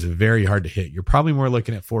 a door is very hard to hit. You're probably more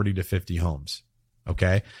looking at 40 to 50 homes.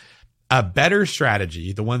 Okay. A better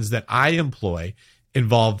strategy, the ones that I employ,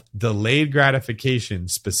 involve delayed gratification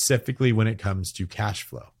specifically when it comes to cash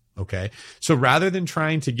flow. Okay. So rather than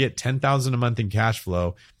trying to get 10,000 a month in cash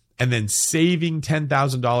flow and then saving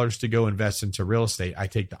 $10,000 to go invest into real estate, I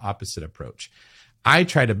take the opposite approach. I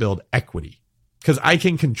try to build equity because I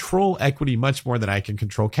can control equity much more than I can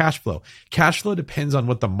control cash flow. Cash flow depends on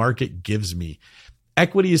what the market gives me.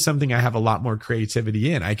 Equity is something I have a lot more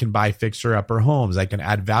creativity in. I can buy fixer-upper homes. I can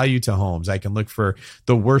add value to homes. I can look for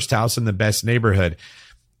the worst house in the best neighborhood.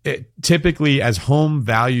 Typically, as home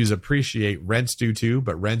values appreciate, rents do too,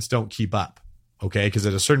 but rents don't keep up. Okay, because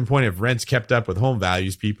at a certain point, if rents kept up with home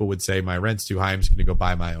values, people would say, my rent's too high, I'm just going to go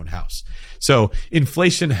buy my own house. So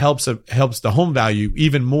inflation helps the home value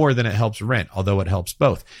even more than it helps rent, although it helps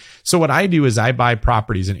both. So what I do is I buy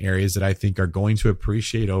properties in areas that I think are going to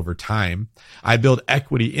appreciate over time. I build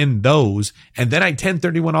equity in those, and then I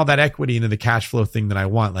 1031 all that equity into the cash flow thing that I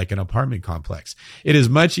want, like an apartment complex. It is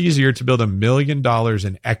much easier to build $1 million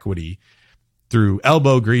in equity through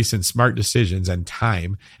elbow grease and smart decisions and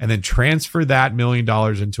time, and then transfer that $1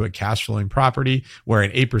 million into a cash flowing property where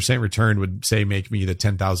an 8% return would say make me the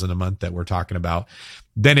 $10,000 a month that we're talking about,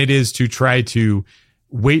 than it is to try to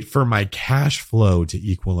wait for my cash flow to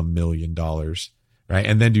equal $1 million, right?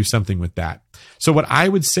 And then do something with that. So what I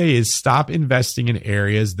would say is stop investing in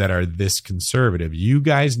areas that are this conservative. You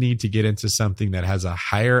guys need to get into something that has a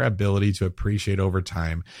higher ability to appreciate over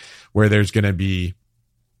time, where there's going to be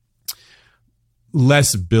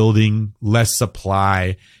less building, less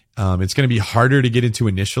supply. It's going to be harder to get into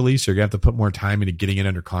initially. So you're going to have to put more time into getting it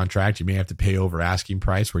under contract. You may have to pay over asking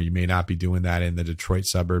price, where you may not be doing that in the Detroit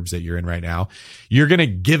suburbs that you're in right now. You're going to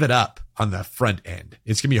give it up on the front end.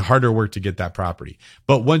 It's going to be harder work to get that property.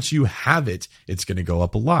 But once you have it, it's going to go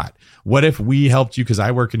up a lot. What if we helped you, because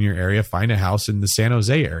I work in your area, find a house in the San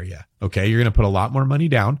Jose area? Okay, you're going to put a lot more money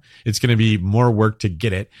down. It's going to be more work to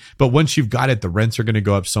get it. But once you've got it, the rents are going to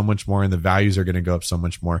go up so much more and the values are going to go up so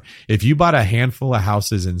much more. If you bought a handful of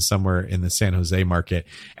houses in somewhere in the San Jose market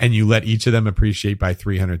and you let each of them appreciate by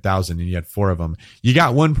 $300,000 and you had 4 of them, you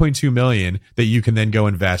got $1.2 million that you can then go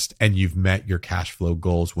invest, and you've met your cash flow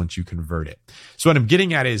goals once you convert it. So what I'm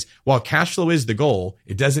getting at is, while cash flow is the goal,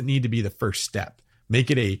 it doesn't need to be the first step. Make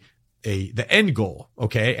it the end goal.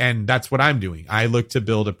 Okay. And that's what I'm doing. I look to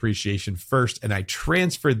build appreciation first, and I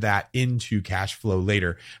transfer that into cash flow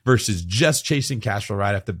later, versus just chasing cash flow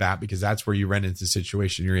right off the bat, because that's where you run into the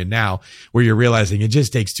situation you're in now, where you're realizing it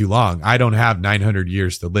just takes too long. I don't have 900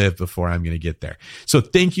 years to live before I'm going to get there. So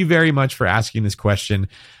thank you very much for asking this question.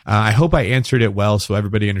 I hope I answered it well, so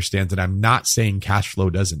everybody understands that I'm not saying cash flow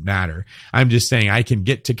doesn't matter. I'm just saying I can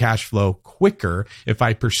get to cash flow quicker if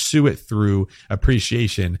I pursue it through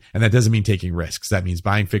appreciation. And that doesn't mean taking risks. That means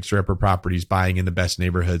buying fixer-upper properties, buying in the best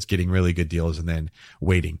neighborhoods, getting really good deals, and then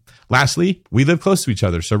waiting. Lastly, we live close to each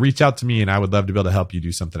other, so reach out to me and I would love to be able to help you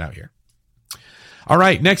do something out here. All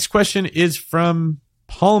right, next question is from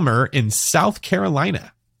Palmer in South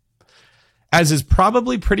Carolina. As is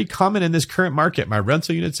probably pretty common in this current market, my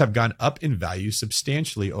rental units have gone up in value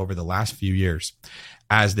substantially over the last few years.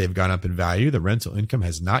 As they've gone up in value, the rental income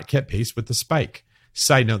has not kept pace with the spike.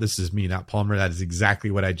 Side note, this is me, not Palmer. That is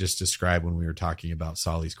exactly what I just described when we were talking about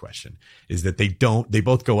Solly's question, is that they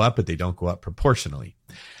both go up, but they don't go up proportionally.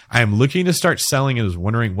 I am looking to start selling and was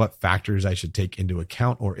wondering what factors I should take into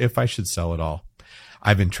account or if I should sell at all.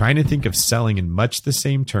 I've been trying to think of selling in much the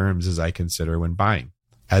same terms as I consider when buying.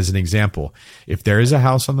 As an example, if there is a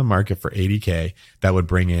house on the market for $80K that would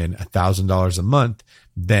bring in $1,000 a month,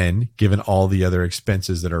 then given all the other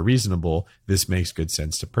expenses that are reasonable, this makes good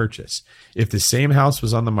sense to purchase. If the same house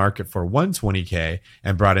was on the market for $120K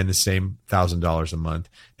and brought in the same $1,000 a month,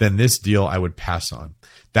 then this deal I would pass on.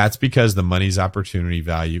 That's because the money's opportunity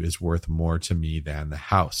value is worth more to me than the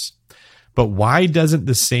house. But why doesn't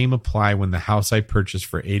the same apply when the house I purchased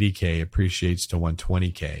for $80K appreciates to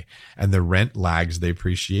 $120K and the rent lags the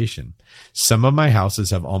appreciation? Some of my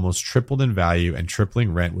houses have almost tripled in value, and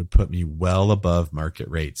tripling rent would put me well above market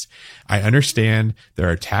rates. I understand there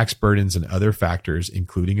are tax burdens and other factors,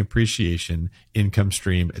 including appreciation, income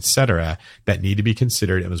stream, etc., that need to be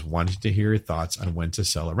considered, and was wanting to hear your thoughts on when to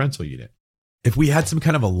sell a rental unit. If we had some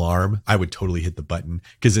kind of alarm, I would totally hit the button,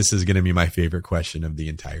 because this is going to be my favorite question of the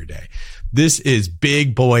entire day. This is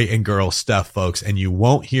big boy and girl stuff, folks, and you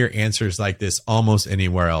won't hear answers like this almost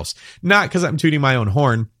anywhere else. Not because I'm tooting my own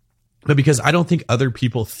horn, but because I don't think other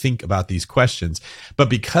people think about these questions. But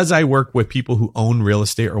because I work with people who own real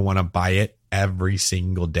estate or want to buy it every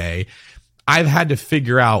single day, I've had to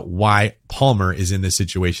figure out why Palmer is in the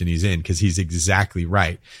situation he's in, because he's exactly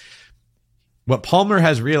right. What Palmer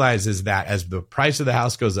has realized is that as the price of the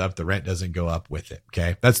house goes up, the rent doesn't go up with it.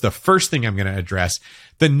 Okay. That's the first thing I'm going to address.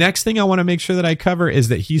 The next thing I want to make sure that I cover is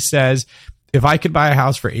that he says, if I could buy a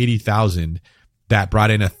house for $80,000 that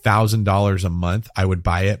brought in $1,000 a month, I would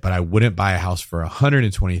buy it, but I wouldn't buy a house for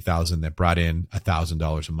 $120,000 that brought in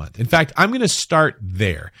 $1,000 a month. In fact, I'm going to start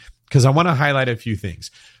there because I want to highlight a few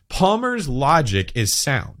things. Palmer's logic is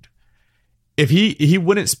sound. If he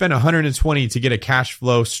wouldn't spend 120 to get a cash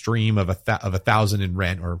flow stream of $1,000 in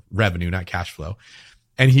rent or revenue, not cash flow,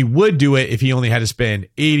 and he would do it if he only had to spend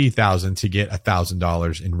 $80,000 to get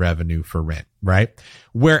 $1,000 in revenue for rent, right?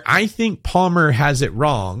 Where I think Palmer has it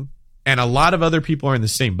wrong, and a lot of other people are in the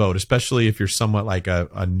same boat, especially if you're somewhat like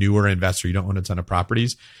a newer investor, you don't own a ton of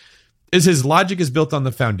properties, is his logic is built on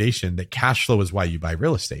the foundation that cash flow is why you buy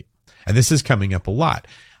real estate. And this is coming up a lot.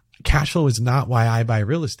 Cash flow is not why I buy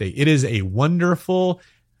real estate. It is a wonderful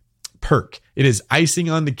perk. It is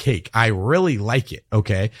icing on the cake. I really like it.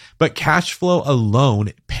 Okay. But cash flow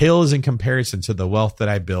alone pales in comparison to the wealth that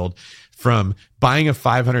I build from buying a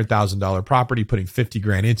 $500,000 property, putting 50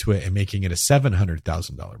 grand into it and making it a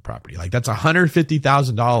 $700,000 property. Like that's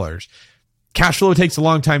 $150,000. Cash flow takes a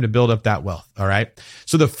long time to build up that wealth. All right.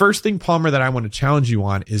 So the first thing, Palmer, that I want to challenge you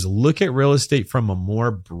on is look at real estate from a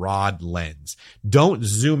more broad lens. Don't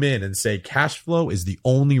zoom in and say cash flow is the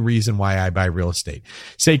only reason why I buy real estate.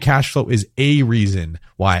 Say cash flow is a reason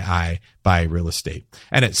why I buy real estate.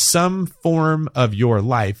 And at some form of your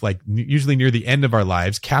life, like usually near the end of our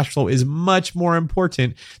lives, cash flow is much more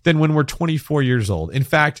important than when we're 24 years old. In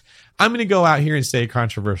fact, I'm going to go out here and say a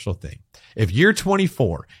controversial thing. If you're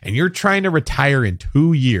 24 and you're trying to retire in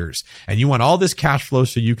 2 years and you want all this cash flow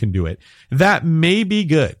so you can do it, that may be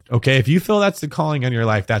good. Okay. If you feel that's the calling on your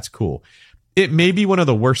life, that's cool. It may be one of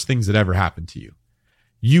the worst things that ever happened to you.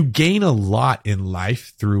 You gain a lot in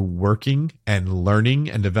life through working and learning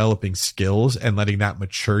and developing skills and letting that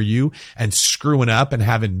mature you and screwing up and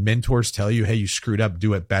having mentors tell you, hey, you screwed up,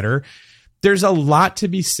 do it better. There's a lot to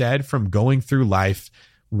be said from going through life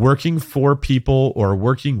working for people or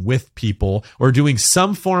working with people or doing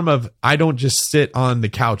some form of, I don't just sit on the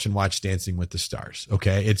couch and watch Dancing with the Stars.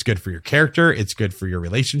 Okay. It's good for your character. It's good for your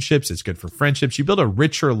relationships. It's good for friendships. You build a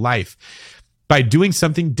richer life by doing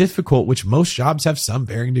something difficult, which most jobs have some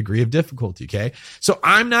varying degree of difficulty. Okay. So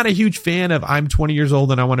I'm not a huge fan of I'm 20 years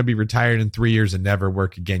old and I want to be retired in 3 years and never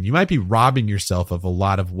work again. You might be robbing yourself of a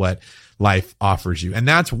lot of what life offers you. And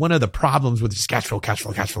that's one of the problems with just cash flow.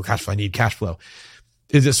 I need cash flow.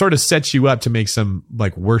 Is it sort of sets you up to make some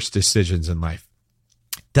like worse decisions in life.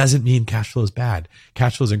 Doesn't mean cash flow is bad.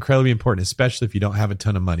 Cash flow is incredibly important, especially if you don't have a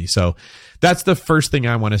ton of money. So that's the first thing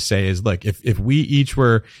I want to say is, look, if that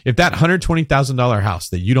 $120,000 house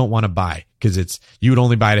that you don't want to buy because you would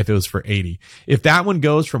only buy it if it was for 80. If that one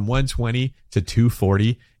goes from 120 to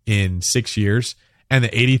 240 in 6 years, and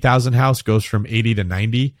the 80,000 house goes from 80 to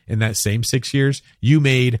 90 in that same 6 years, you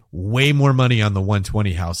made way more money on the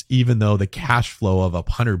 120 house, even though the cash flow of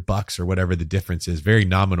 $100 or whatever the difference is, very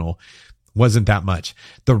nominal, wasn't that much.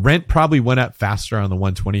 The rent probably went up faster on the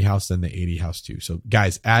 120 house than the 80 house too. So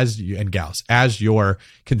guys, as you're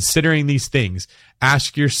considering these things,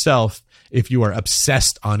 ask yourself if you are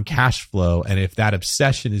obsessed on cash flow and if that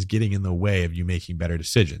obsession is getting in the way of you making better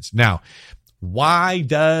decisions. Now, why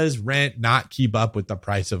does rent not keep up with the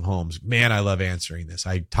price of homes? Man, I love answering this.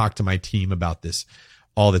 I talk to my team about this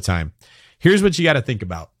all the time. Here's what you got to think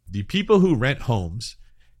about. The people who rent homes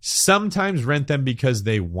sometimes rent them because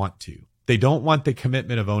they want to. They don't want the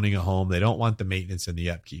commitment of owning a home. They don't want the maintenance and the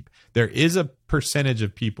upkeep. There is a percentage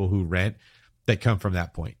of people who rent that come from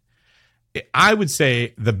that point. I would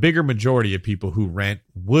say the bigger majority of people who rent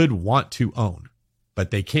would want to own,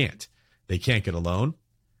 but they can't. They can't get a loan,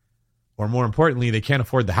 or more importantly, they can't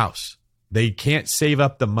afford the house. They can't save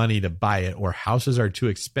up the money to buy it, or houses are too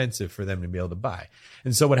expensive for them to be able to buy.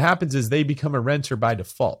 And so what happens is they become a renter by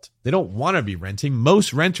default. They don't want to be renting.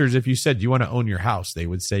 Most renters, if you said, do you want to own your house? They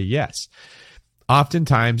would say yes.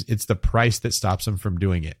 Oftentimes, it's the price that stops them from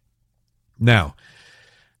doing it. Now,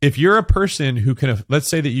 if you're a person who can, let's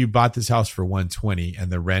say that you bought this house for $120 and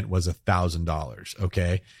the rent was $1,000,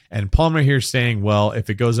 okay? And Palmer here is saying, well, if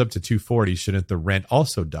it goes up to $240, shouldn't the rent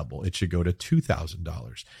also double? It should go to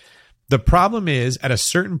 $2,000. The problem is at a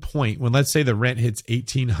certain point when, let's say the rent hits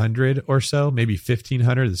 $1,800 or so, maybe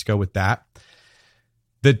 $1,500, let's go with that.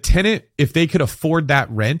 The tenant, if they could afford that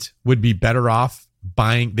rent, would be better off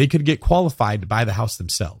buying. They could get qualified to buy the house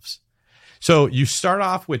themselves. So you start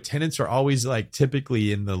off with tenants are always like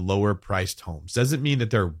typically in the lower priced homes. Doesn't mean that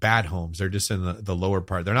they're bad homes. They're just in the lower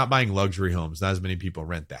part. They're not buying luxury homes. Not as many people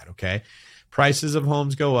rent that. Okay. Prices of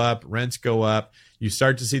homes go up, rents go up. You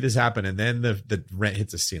start to see this happen. And then the rent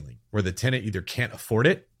hits a ceiling where the tenant either can't afford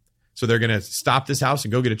it. So they're going to stop this house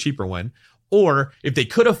and go get a cheaper one. Or if they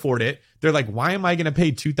could afford it, they're like, why am I going to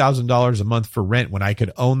pay $2,000 a month for rent when I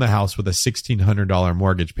could own the house with a $1,600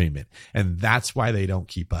 mortgage payment? And that's why they don't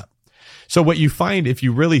keep up. So what you find, if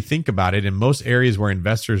you really think about it, in most areas where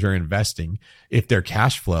investors are investing, if they're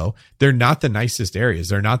cash flow, they're not the nicest areas.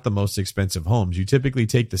 They're not the most expensive homes. You typically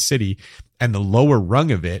take the city, and the lower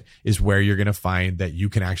rung of it is where you're going to find that you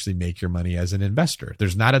can actually make your money as an investor.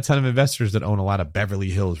 There's not a ton of investors that own a lot of Beverly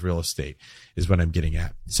Hills real estate, is what I'm getting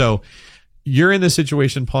at. So you're in the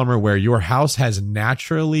situation, Palmer, where your house has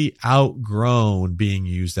naturally outgrown being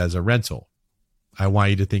used as a rental. I want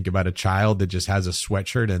you to think about a child that just has a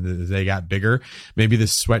sweatshirt and they got bigger. Maybe the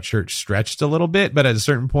sweatshirt stretched a little bit, but at a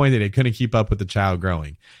certain point they couldn't keep up with the child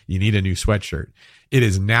growing. You need a new sweatshirt. It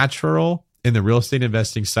is natural in the real estate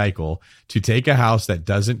investing cycle to take a house that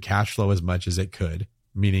doesn't cash flow as much as it could.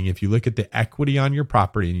 Meaning if you look at the equity on your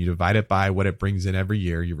property and you divide it by what it brings in every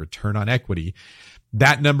year, your return on equity,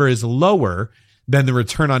 that number is lower than the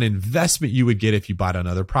return on investment you would get if you bought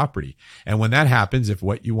another property. And when that happens, if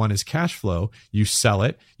what you want is cash flow, you sell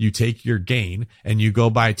it, you take your gain, and you go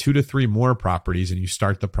buy 2 to 3 more properties and you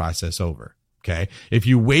start the process over. Okay. If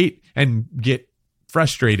you wait and get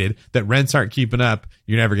frustrated that rents aren't keeping up,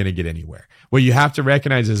 you're never going to get anywhere. What you have to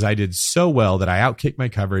recognize is I did so well that I outkicked my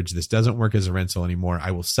coverage. This doesn't work as a rental anymore.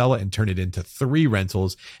 I will sell it and turn it into 3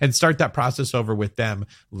 rentals and start that process over with them,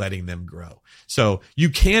 letting them grow. So you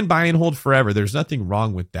can buy and hold forever. There's nothing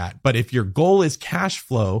wrong with that. But if your goal is cash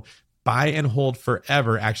flow, buy and hold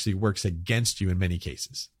forever actually works against you in many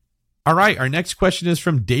cases. All right. Our next question is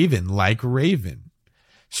from David, like Raven.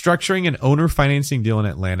 Structuring an owner financing deal in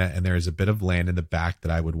Atlanta, and there is a bit of land in the back that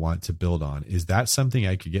I would want to build on. Is that something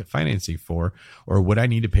I could get financing for, or would I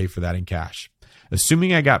need to pay for that in cash?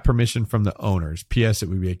 Assuming I got permission from the owners, P.S. it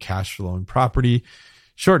would be a cash flowing property,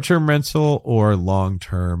 short-term rental or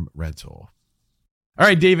long-term rental. All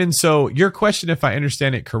right, David. So your question, if I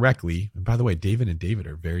understand it correctly, and by the way, David and David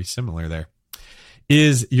are very similar there,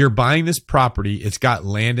 is you're buying this property. It's got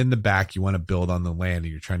land in the back. You want to build on the land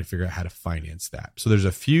and you're trying to figure out how to finance that. So there's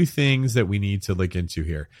a few things that we need to look into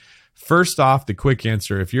here. First off, the quick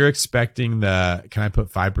answer, if you're expecting can I put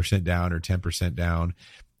 5% down or 10% down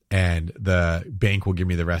and the bank will give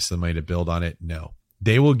me the rest of the money to build on it? No,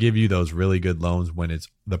 they will give you those really good loans when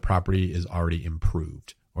the property is already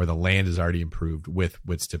improved or the land is already improved with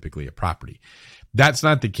what's typically a property. That's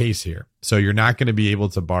not the case here. So you're not going to be able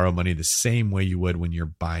to borrow money the same way you would when you're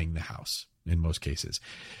buying the house in most cases.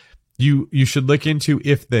 You should look into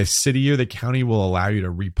if the city or the county will allow you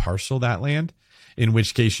to reparcel that land, in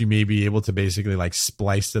which case you may be able to basically like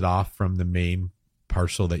splice it off from the main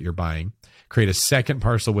parcel that you're buying, create a second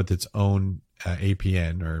parcel with its own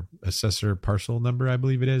APN or assessor parcel number, I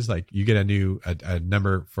believe it is. Like you get a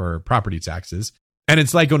number for property taxes, and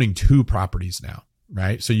it's like owning 2 properties now.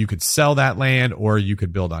 Right? So you could sell that land or you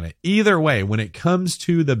could build on it. Either way, when it comes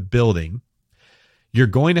to the building, you're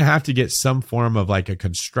going to have to get some form of like a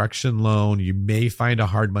construction loan. You may find a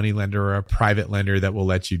hard money lender or a private lender that will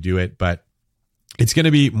let you do it. But it's going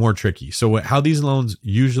to be more tricky. So how these loans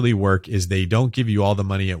usually work is they don't give you all the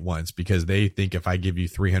money at once because they think if I give you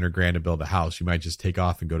 300 grand to build a house, you might just take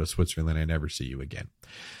off and go to Switzerland and never see you again.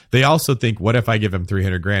 They also think, what if I give him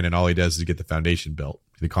 300 grand and all he does is get the foundation built?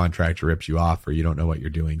 The contractor rips you off or you don't know what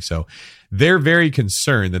you're doing. So they're very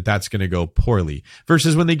concerned that that's going to go poorly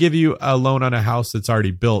versus when they give you a loan on a house that's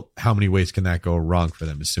already built, how many ways can that go wrong for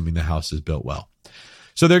them, assuming the house is built well?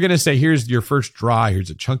 So they're going to say, here's your first draw. Here's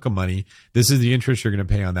a chunk of money. This is the interest you're going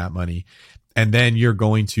to pay on that money. And then you're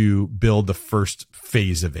going to build the first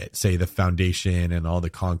phase of it, say the foundation and all the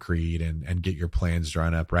concrete and get your plans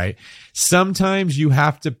drawn up, right? Sometimes you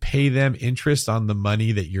have to pay them interest on the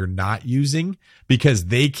money that you're not using because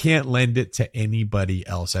they can't lend it to anybody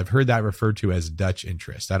else. I've heard that referred to as Dutch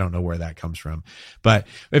interest. I don't know where that comes from. But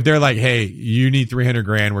if they're like, hey, you need 300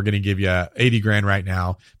 grand, we're going to give you 80 grand right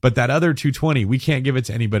now. But that other 220, we can't give it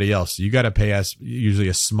to anybody else. So you got to pay us usually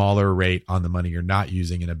a smaller rate on the money you're not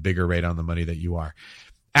using and a bigger rate on the money that you are.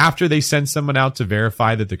 After they send someone out to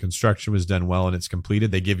verify that the construction was done well and it's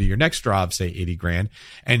completed, they give you your next draw of say 80 grand.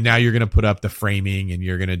 And now you're going to put up the framing and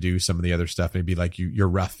you're going to do some of the other stuff. Maybe like you're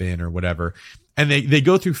rough in or whatever. And they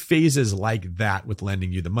go through phases like that with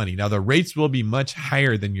lending you the money. Now the rates will be much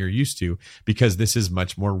higher than you're used to because this is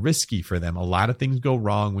much more risky for them. A lot of things go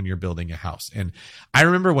wrong when you're building a house. And I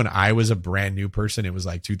remember when I was a brand new person, it was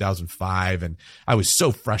like 2005. And I was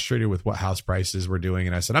so frustrated with what house prices were doing.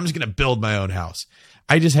 And I said, I'm just going to build my own house.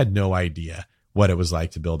 I just had no idea what it was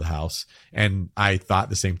like to build a house. And I thought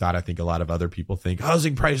the same thought I think a lot of other people think,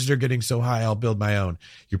 housing prices are getting so high, I'll build my own.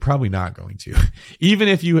 You're probably not going to. Even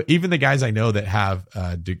the guys I know that have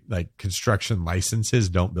like construction licenses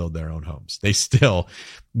don't build their own homes. They still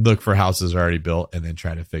look for houses already built and then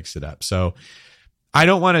try to fix it up. So I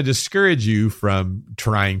don't want to discourage you from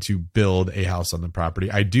trying to build a house on the property.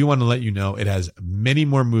 I do want to let you know it has many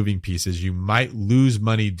more moving pieces. You might lose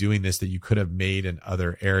money doing this that you could have made in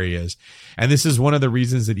other areas. And this is one of the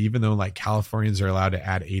reasons that even though like Californians are allowed to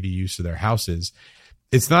add ADUs to their houses,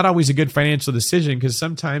 it's not always a good financial decision because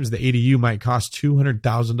sometimes the ADU might cost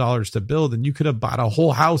 $200,000 to build and you could have bought a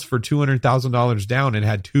whole house for $200,000 down and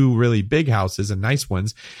had two really big houses and nice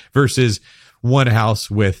ones versus one house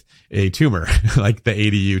with a tumor, like the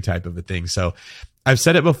ADU type of a thing. So I've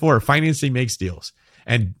said it before, financing makes deals.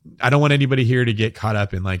 And I don't want anybody here to get caught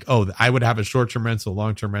up in like, oh, I would have a short-term rental,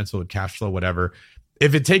 long-term rental with cash flow, whatever.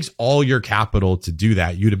 If it takes all your capital to do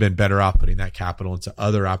that, you'd have been better off putting that capital into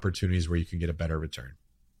other opportunities where you can get a better return.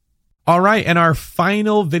 All right. And our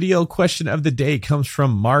final video question of the day comes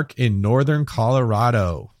from Mark in Northern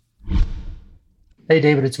Colorado. Hey,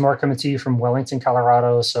 David, it's Mark coming to you from Wellington,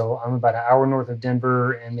 Colorado. So I'm about an hour north of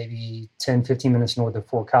Denver and maybe 10, 15 minutes north of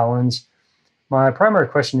Fort Collins. My primary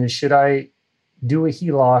question is, should I do a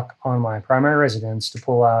HELOC on my primary residence to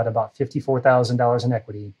pull out about $54,000 in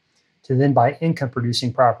equity to then buy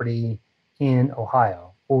income-producing property in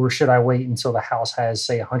Ohio? Or should I wait until the house has,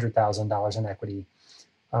 say, $100,000 in equity?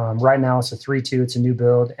 Right now, it's a 3-2. It's a new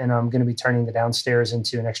build, and I'm going to be turning the downstairs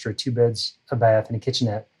into an extra 2 beds, a bath, and a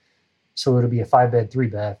kitchenette. So it'll be a 5-bed,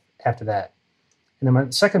 3-bath after that. And then my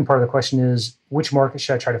second part of the question is, which market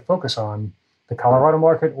should I try to focus on? The Colorado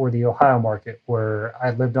market or the Ohio market, where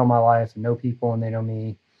I lived all my life and know people and they know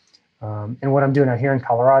me. And what I'm doing out here in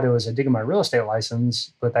Colorado is I dig in my real estate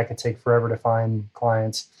license, but that could take forever to find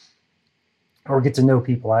clients or get to know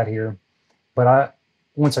people out here. But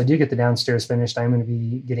once I do get the downstairs finished, I'm going to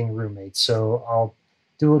be getting roommates. So I'll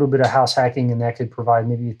do a little bit of house hacking, and that could provide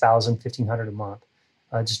maybe $1,000, $1,500 a month.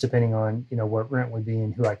 Just depending on, what rent would be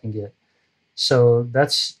and who I can get. So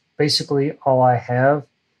that's basically all I have.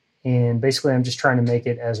 And basically, I'm just trying to make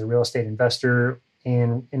it as a real estate investor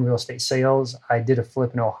and in real estate sales. I did a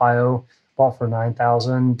flip in Ohio, bought for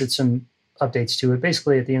 $9,000, did some updates to it.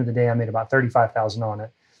 Basically, at the end of the day, I made about $35,000 on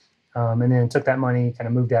it. And then took that money, kind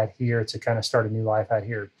of moved out here to kind of start a new life out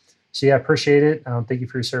here. So yeah, I appreciate it. Thank you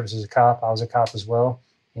for your service as a cop. I was a cop as well.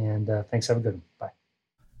 And thanks. Have a good one. Bye.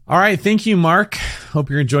 All right. Thank you, Mark. Hope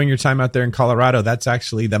you're enjoying your time out there in Colorado. That's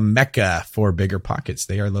actually the mecca for Bigger Pockets.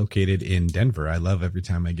 They are located in Denver. I love every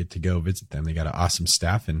time I get to go visit them. They got an awesome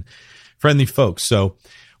staff and friendly folks. So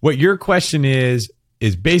what your question is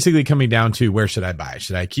basically coming down to, where should I buy?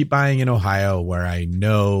 Should I keep buying in Ohio where I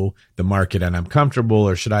know the market and I'm comfortable,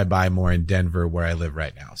 or should I buy more in Denver where I live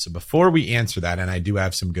right now? So before we answer that, and I do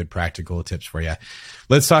have some good practical tips for you,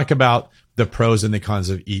 let's talk about the pros and the cons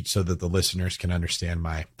of each so that the listeners can understand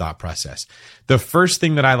my thought process. The first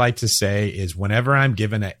thing that I like to say is whenever I'm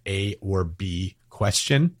given an A or B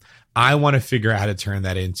question, I want to figure out how to turn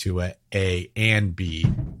that into a and B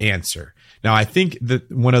answer. Now, I think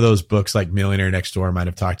that one of those books like Millionaire Next Door might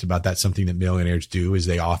have talked about that. Something that millionaires do is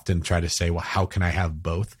they often try to say, well, how can I have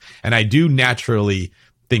both? And I do naturally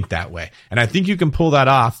think that way. And I think you can pull that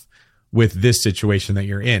off with this situation that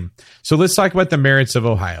you're in. So let's talk about the merits of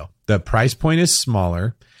Ohio. The price point is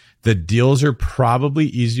smaller. The deals are probably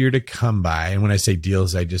easier to come by. And when I say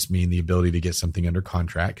deals, I just mean the ability to get something under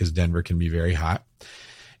contract because Denver can be very hot.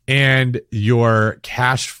 And your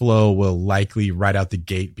cash flow will likely right out the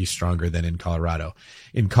gate be stronger than in Colorado.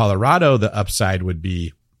 In Colorado, the upside would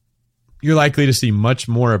be you're likely to see much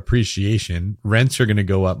more appreciation. Rents are going to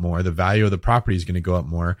go up more. The value of the property is going to go up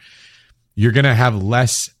more. You're going to have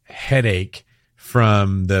less headache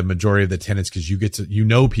from the majority of the tenants because you get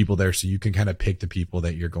to, people there, so you can kind of pick the people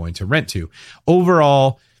that you're going to rent to.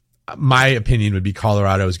 Overall, my opinion would be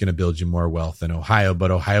Colorado is going to build you more wealth than Ohio,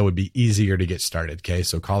 but Ohio would be easier to get started. Okay.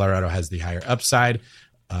 So Colorado has the higher upside.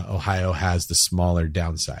 Ohio has the smaller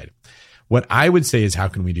downside. What I would say is, how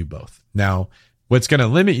can we do both? Now, what's going to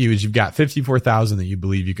limit you is you've got $54,000 that you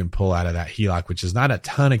believe you can pull out of that HELOC, which is not a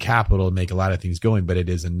ton of capital to make a lot of things going, but it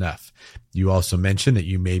is enough. You also mentioned that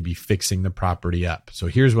you may be fixing the property up. So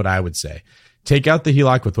here's what I would say. Take out the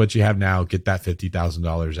HELOC with what you have now, get that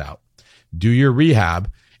 $50,000 out. Do your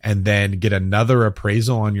rehab, and then get another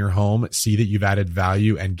appraisal on your home, see that you've added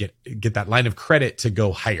value, and get that line of credit to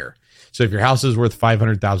go higher. So if your house is worth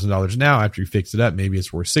 $500,000 now, after you fix it up, maybe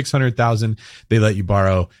it's worth $600,000. They let you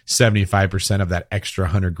borrow 75% of that extra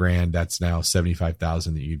 $100,000. That's now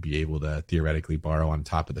 $75,000 that you'd be able to theoretically borrow on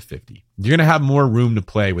top of the 50. You're going to have more room to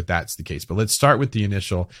play with that's the case. But let's start with the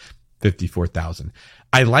initial $54,000.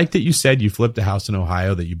 I like that you said you flipped a house in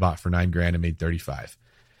Ohio that you bought for $9,000 and made $35,000.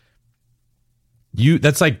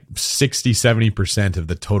 That's like 60-70% of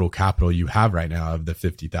the total capital you have right now of the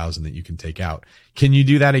 $50,000 that you can take out. Can you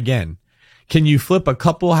do that again? Can you flip a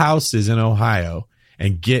couple houses in Ohio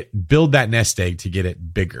and build that nest egg to get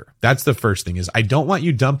it bigger? That's the first thing. Is I don't want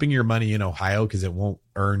you dumping your money in Ohio because it won't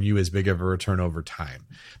earn you as big of a return over time.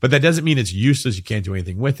 But that doesn't mean it's useless. You can't do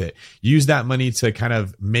anything with it. Use that money to kind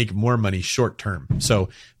of make more money short term. So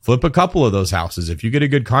flip a couple of those houses. If you get a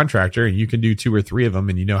good contractor and you can do 2 or 3 of them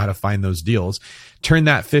and you know how to find those deals, turn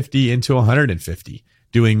that 50 into 150,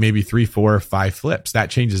 doing maybe 3, 4, 5 flips. That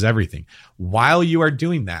changes everything. While you are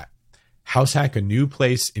doing that, house hack a new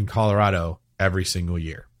place in Colorado every single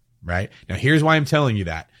year, right? Now, here's why I'm telling you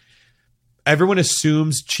that. Everyone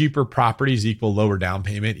assumes cheaper properties equal lower down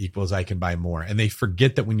payment equals I can buy more. And they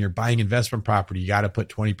forget that when you're buying investment property, you got to put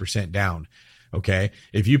 20% down. Okay.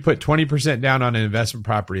 If you put 20% down on an investment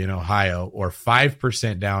property in Ohio or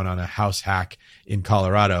 5% down on a house hack in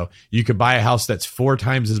Colorado, you could buy a house that's 4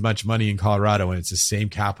 times as much money in Colorado and it's the same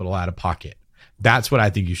capital out of pocket. That's what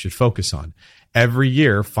I think you should focus on. Every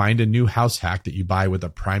year, find a new house hack that you buy with a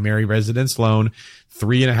primary residence loan,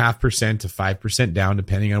 3.5% to 5% down,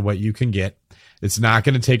 depending on what you can get. It's not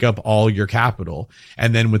going to take up all your capital.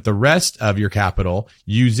 And then with the rest of your capital,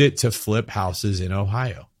 use it to flip houses in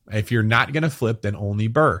Ohio. If you're not going to flip, then only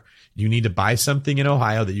BRRRR. You need to buy something in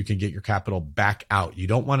Ohio that you can get your capital back out. You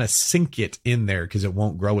don't want to sink it in there because it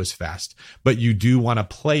won't grow as fast, but you do want to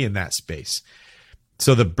play in that space.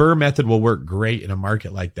 So the BRRRR method will work great in a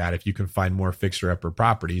market like that if you can find more fixer-upper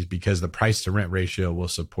properties because the price to rent ratio will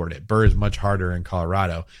support it. BRRRR is much harder in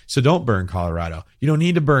Colorado. So don't BRRRR in Colorado. You don't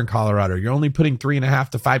need to BRRRR in Colorado. You're only putting 3.5%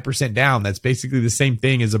 to 5% down. That's basically the same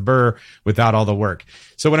thing as a BRRRR without all the work.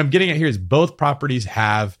 So what I'm getting at here is both properties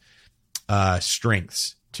have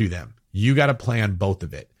strengths to them. You got to plan both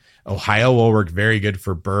of it. Ohio will work very good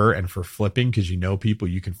for BRRRR and for flipping because you know people,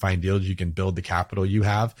 you can find deals, you can build the capital you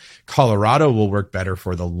have. Colorado will work better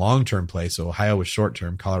for the long-term play. So Ohio is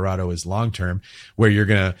short-term, Colorado is long-term, where you're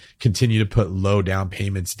going to continue to put low down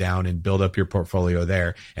payments down and build up your portfolio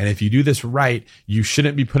there. And if you do this right, you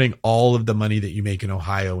shouldn't be putting all of the money that you make in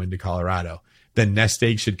Ohio into Colorado. The nest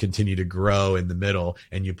egg should continue to grow in the middle,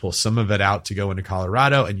 and you pull some of it out to go into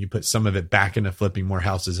Colorado and you put some of it back into flipping more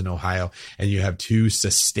houses in Ohio. And you have 2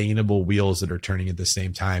 sustainable wheels that are turning at the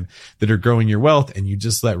same time that are growing your wealth. And you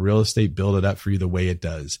just let real estate build it up for you the way it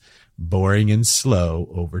does. Boring and slow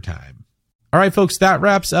over time. All right, folks, that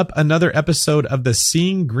wraps up another episode of the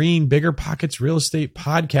Seeing Green Bigger Pockets Real Estate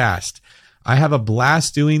Podcast. I have a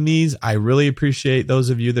blast doing these. I really appreciate those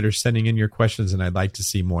of you that are sending in your questions, and I'd like to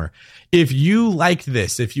see more. If you liked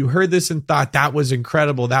this, if you heard this and thought that was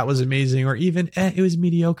incredible, that was amazing, or even it was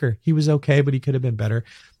mediocre, he was okay, but he could have been better,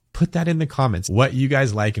 put that in the comments, what you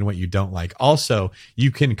guys like and what you don't like. Also, you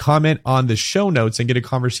can comment on the show notes and get a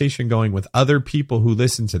conversation going with other people who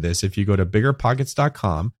listen to this. If you go to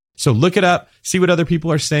biggerpockets.com So look it up, see what other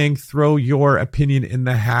people are saying, throw your opinion in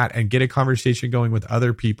the hat, and get a conversation going with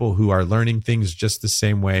other people who are learning things just the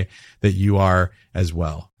same way that you are as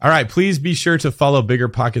well. All right, please be sure to follow Bigger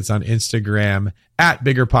Pockets on Instagram at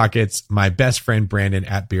Bigger Pockets, my best friend Brandon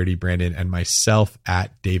at Beardy Brandon, and myself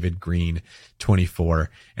at David Green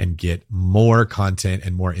 24, and get more content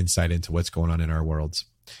and more insight into what's going on in our worlds.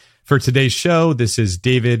 For today's show, this is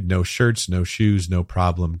David, no shirts, no shoes, no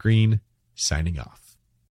problem, Green, signing off.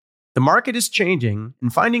 The market is changing,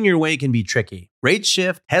 and finding your way can be tricky. Rates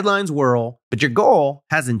shift, headlines whirl, but your goal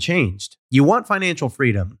hasn't changed. You want financial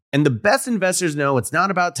freedom, and the best investors know it's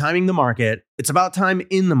not about timing the market, it's about time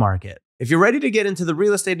in the market. If you're ready to get into the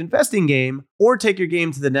real estate investing game or take your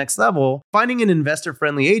game to the next level, finding an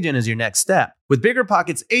investor-friendly agent is your next step. With Bigger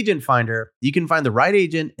Pockets Agent Finder, you can find the right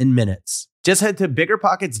agent in minutes. Just head to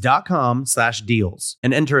biggerpockets.com/deals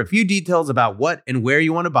and enter a few details about what and where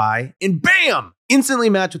you want to buy, and bam! Instantly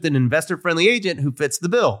match with an investor-friendly agent who fits the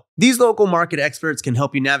bill. These local market experts can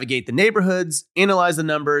help you navigate the neighborhoods, analyze the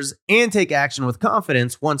numbers, and take action with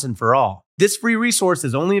confidence once and for all. This free resource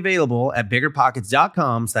is only available at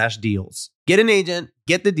biggerpockets.com/deals. Get an agent,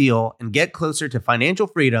 get the deal, and get closer to financial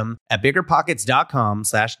freedom at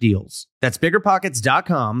biggerpockets.com/deals. That's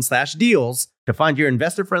biggerpockets.com/deals to find your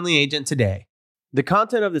investor-friendly agent today. The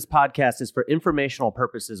content of this podcast is for informational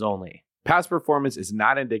purposes only. Past performance is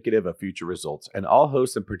not indicative of future results, and all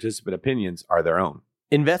host and participant opinions are their own.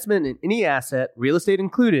 Investment in any asset, real estate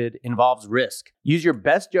included, involves risk. Use your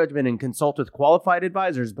best judgment and consult with qualified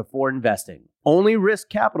advisors before investing. Only risk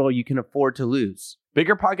capital you can afford to lose.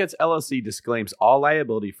 Bigger Pockets LLC disclaims all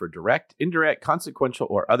liability for direct, indirect, consequential,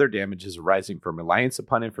 or other damages arising from reliance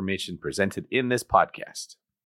upon information presented in this podcast.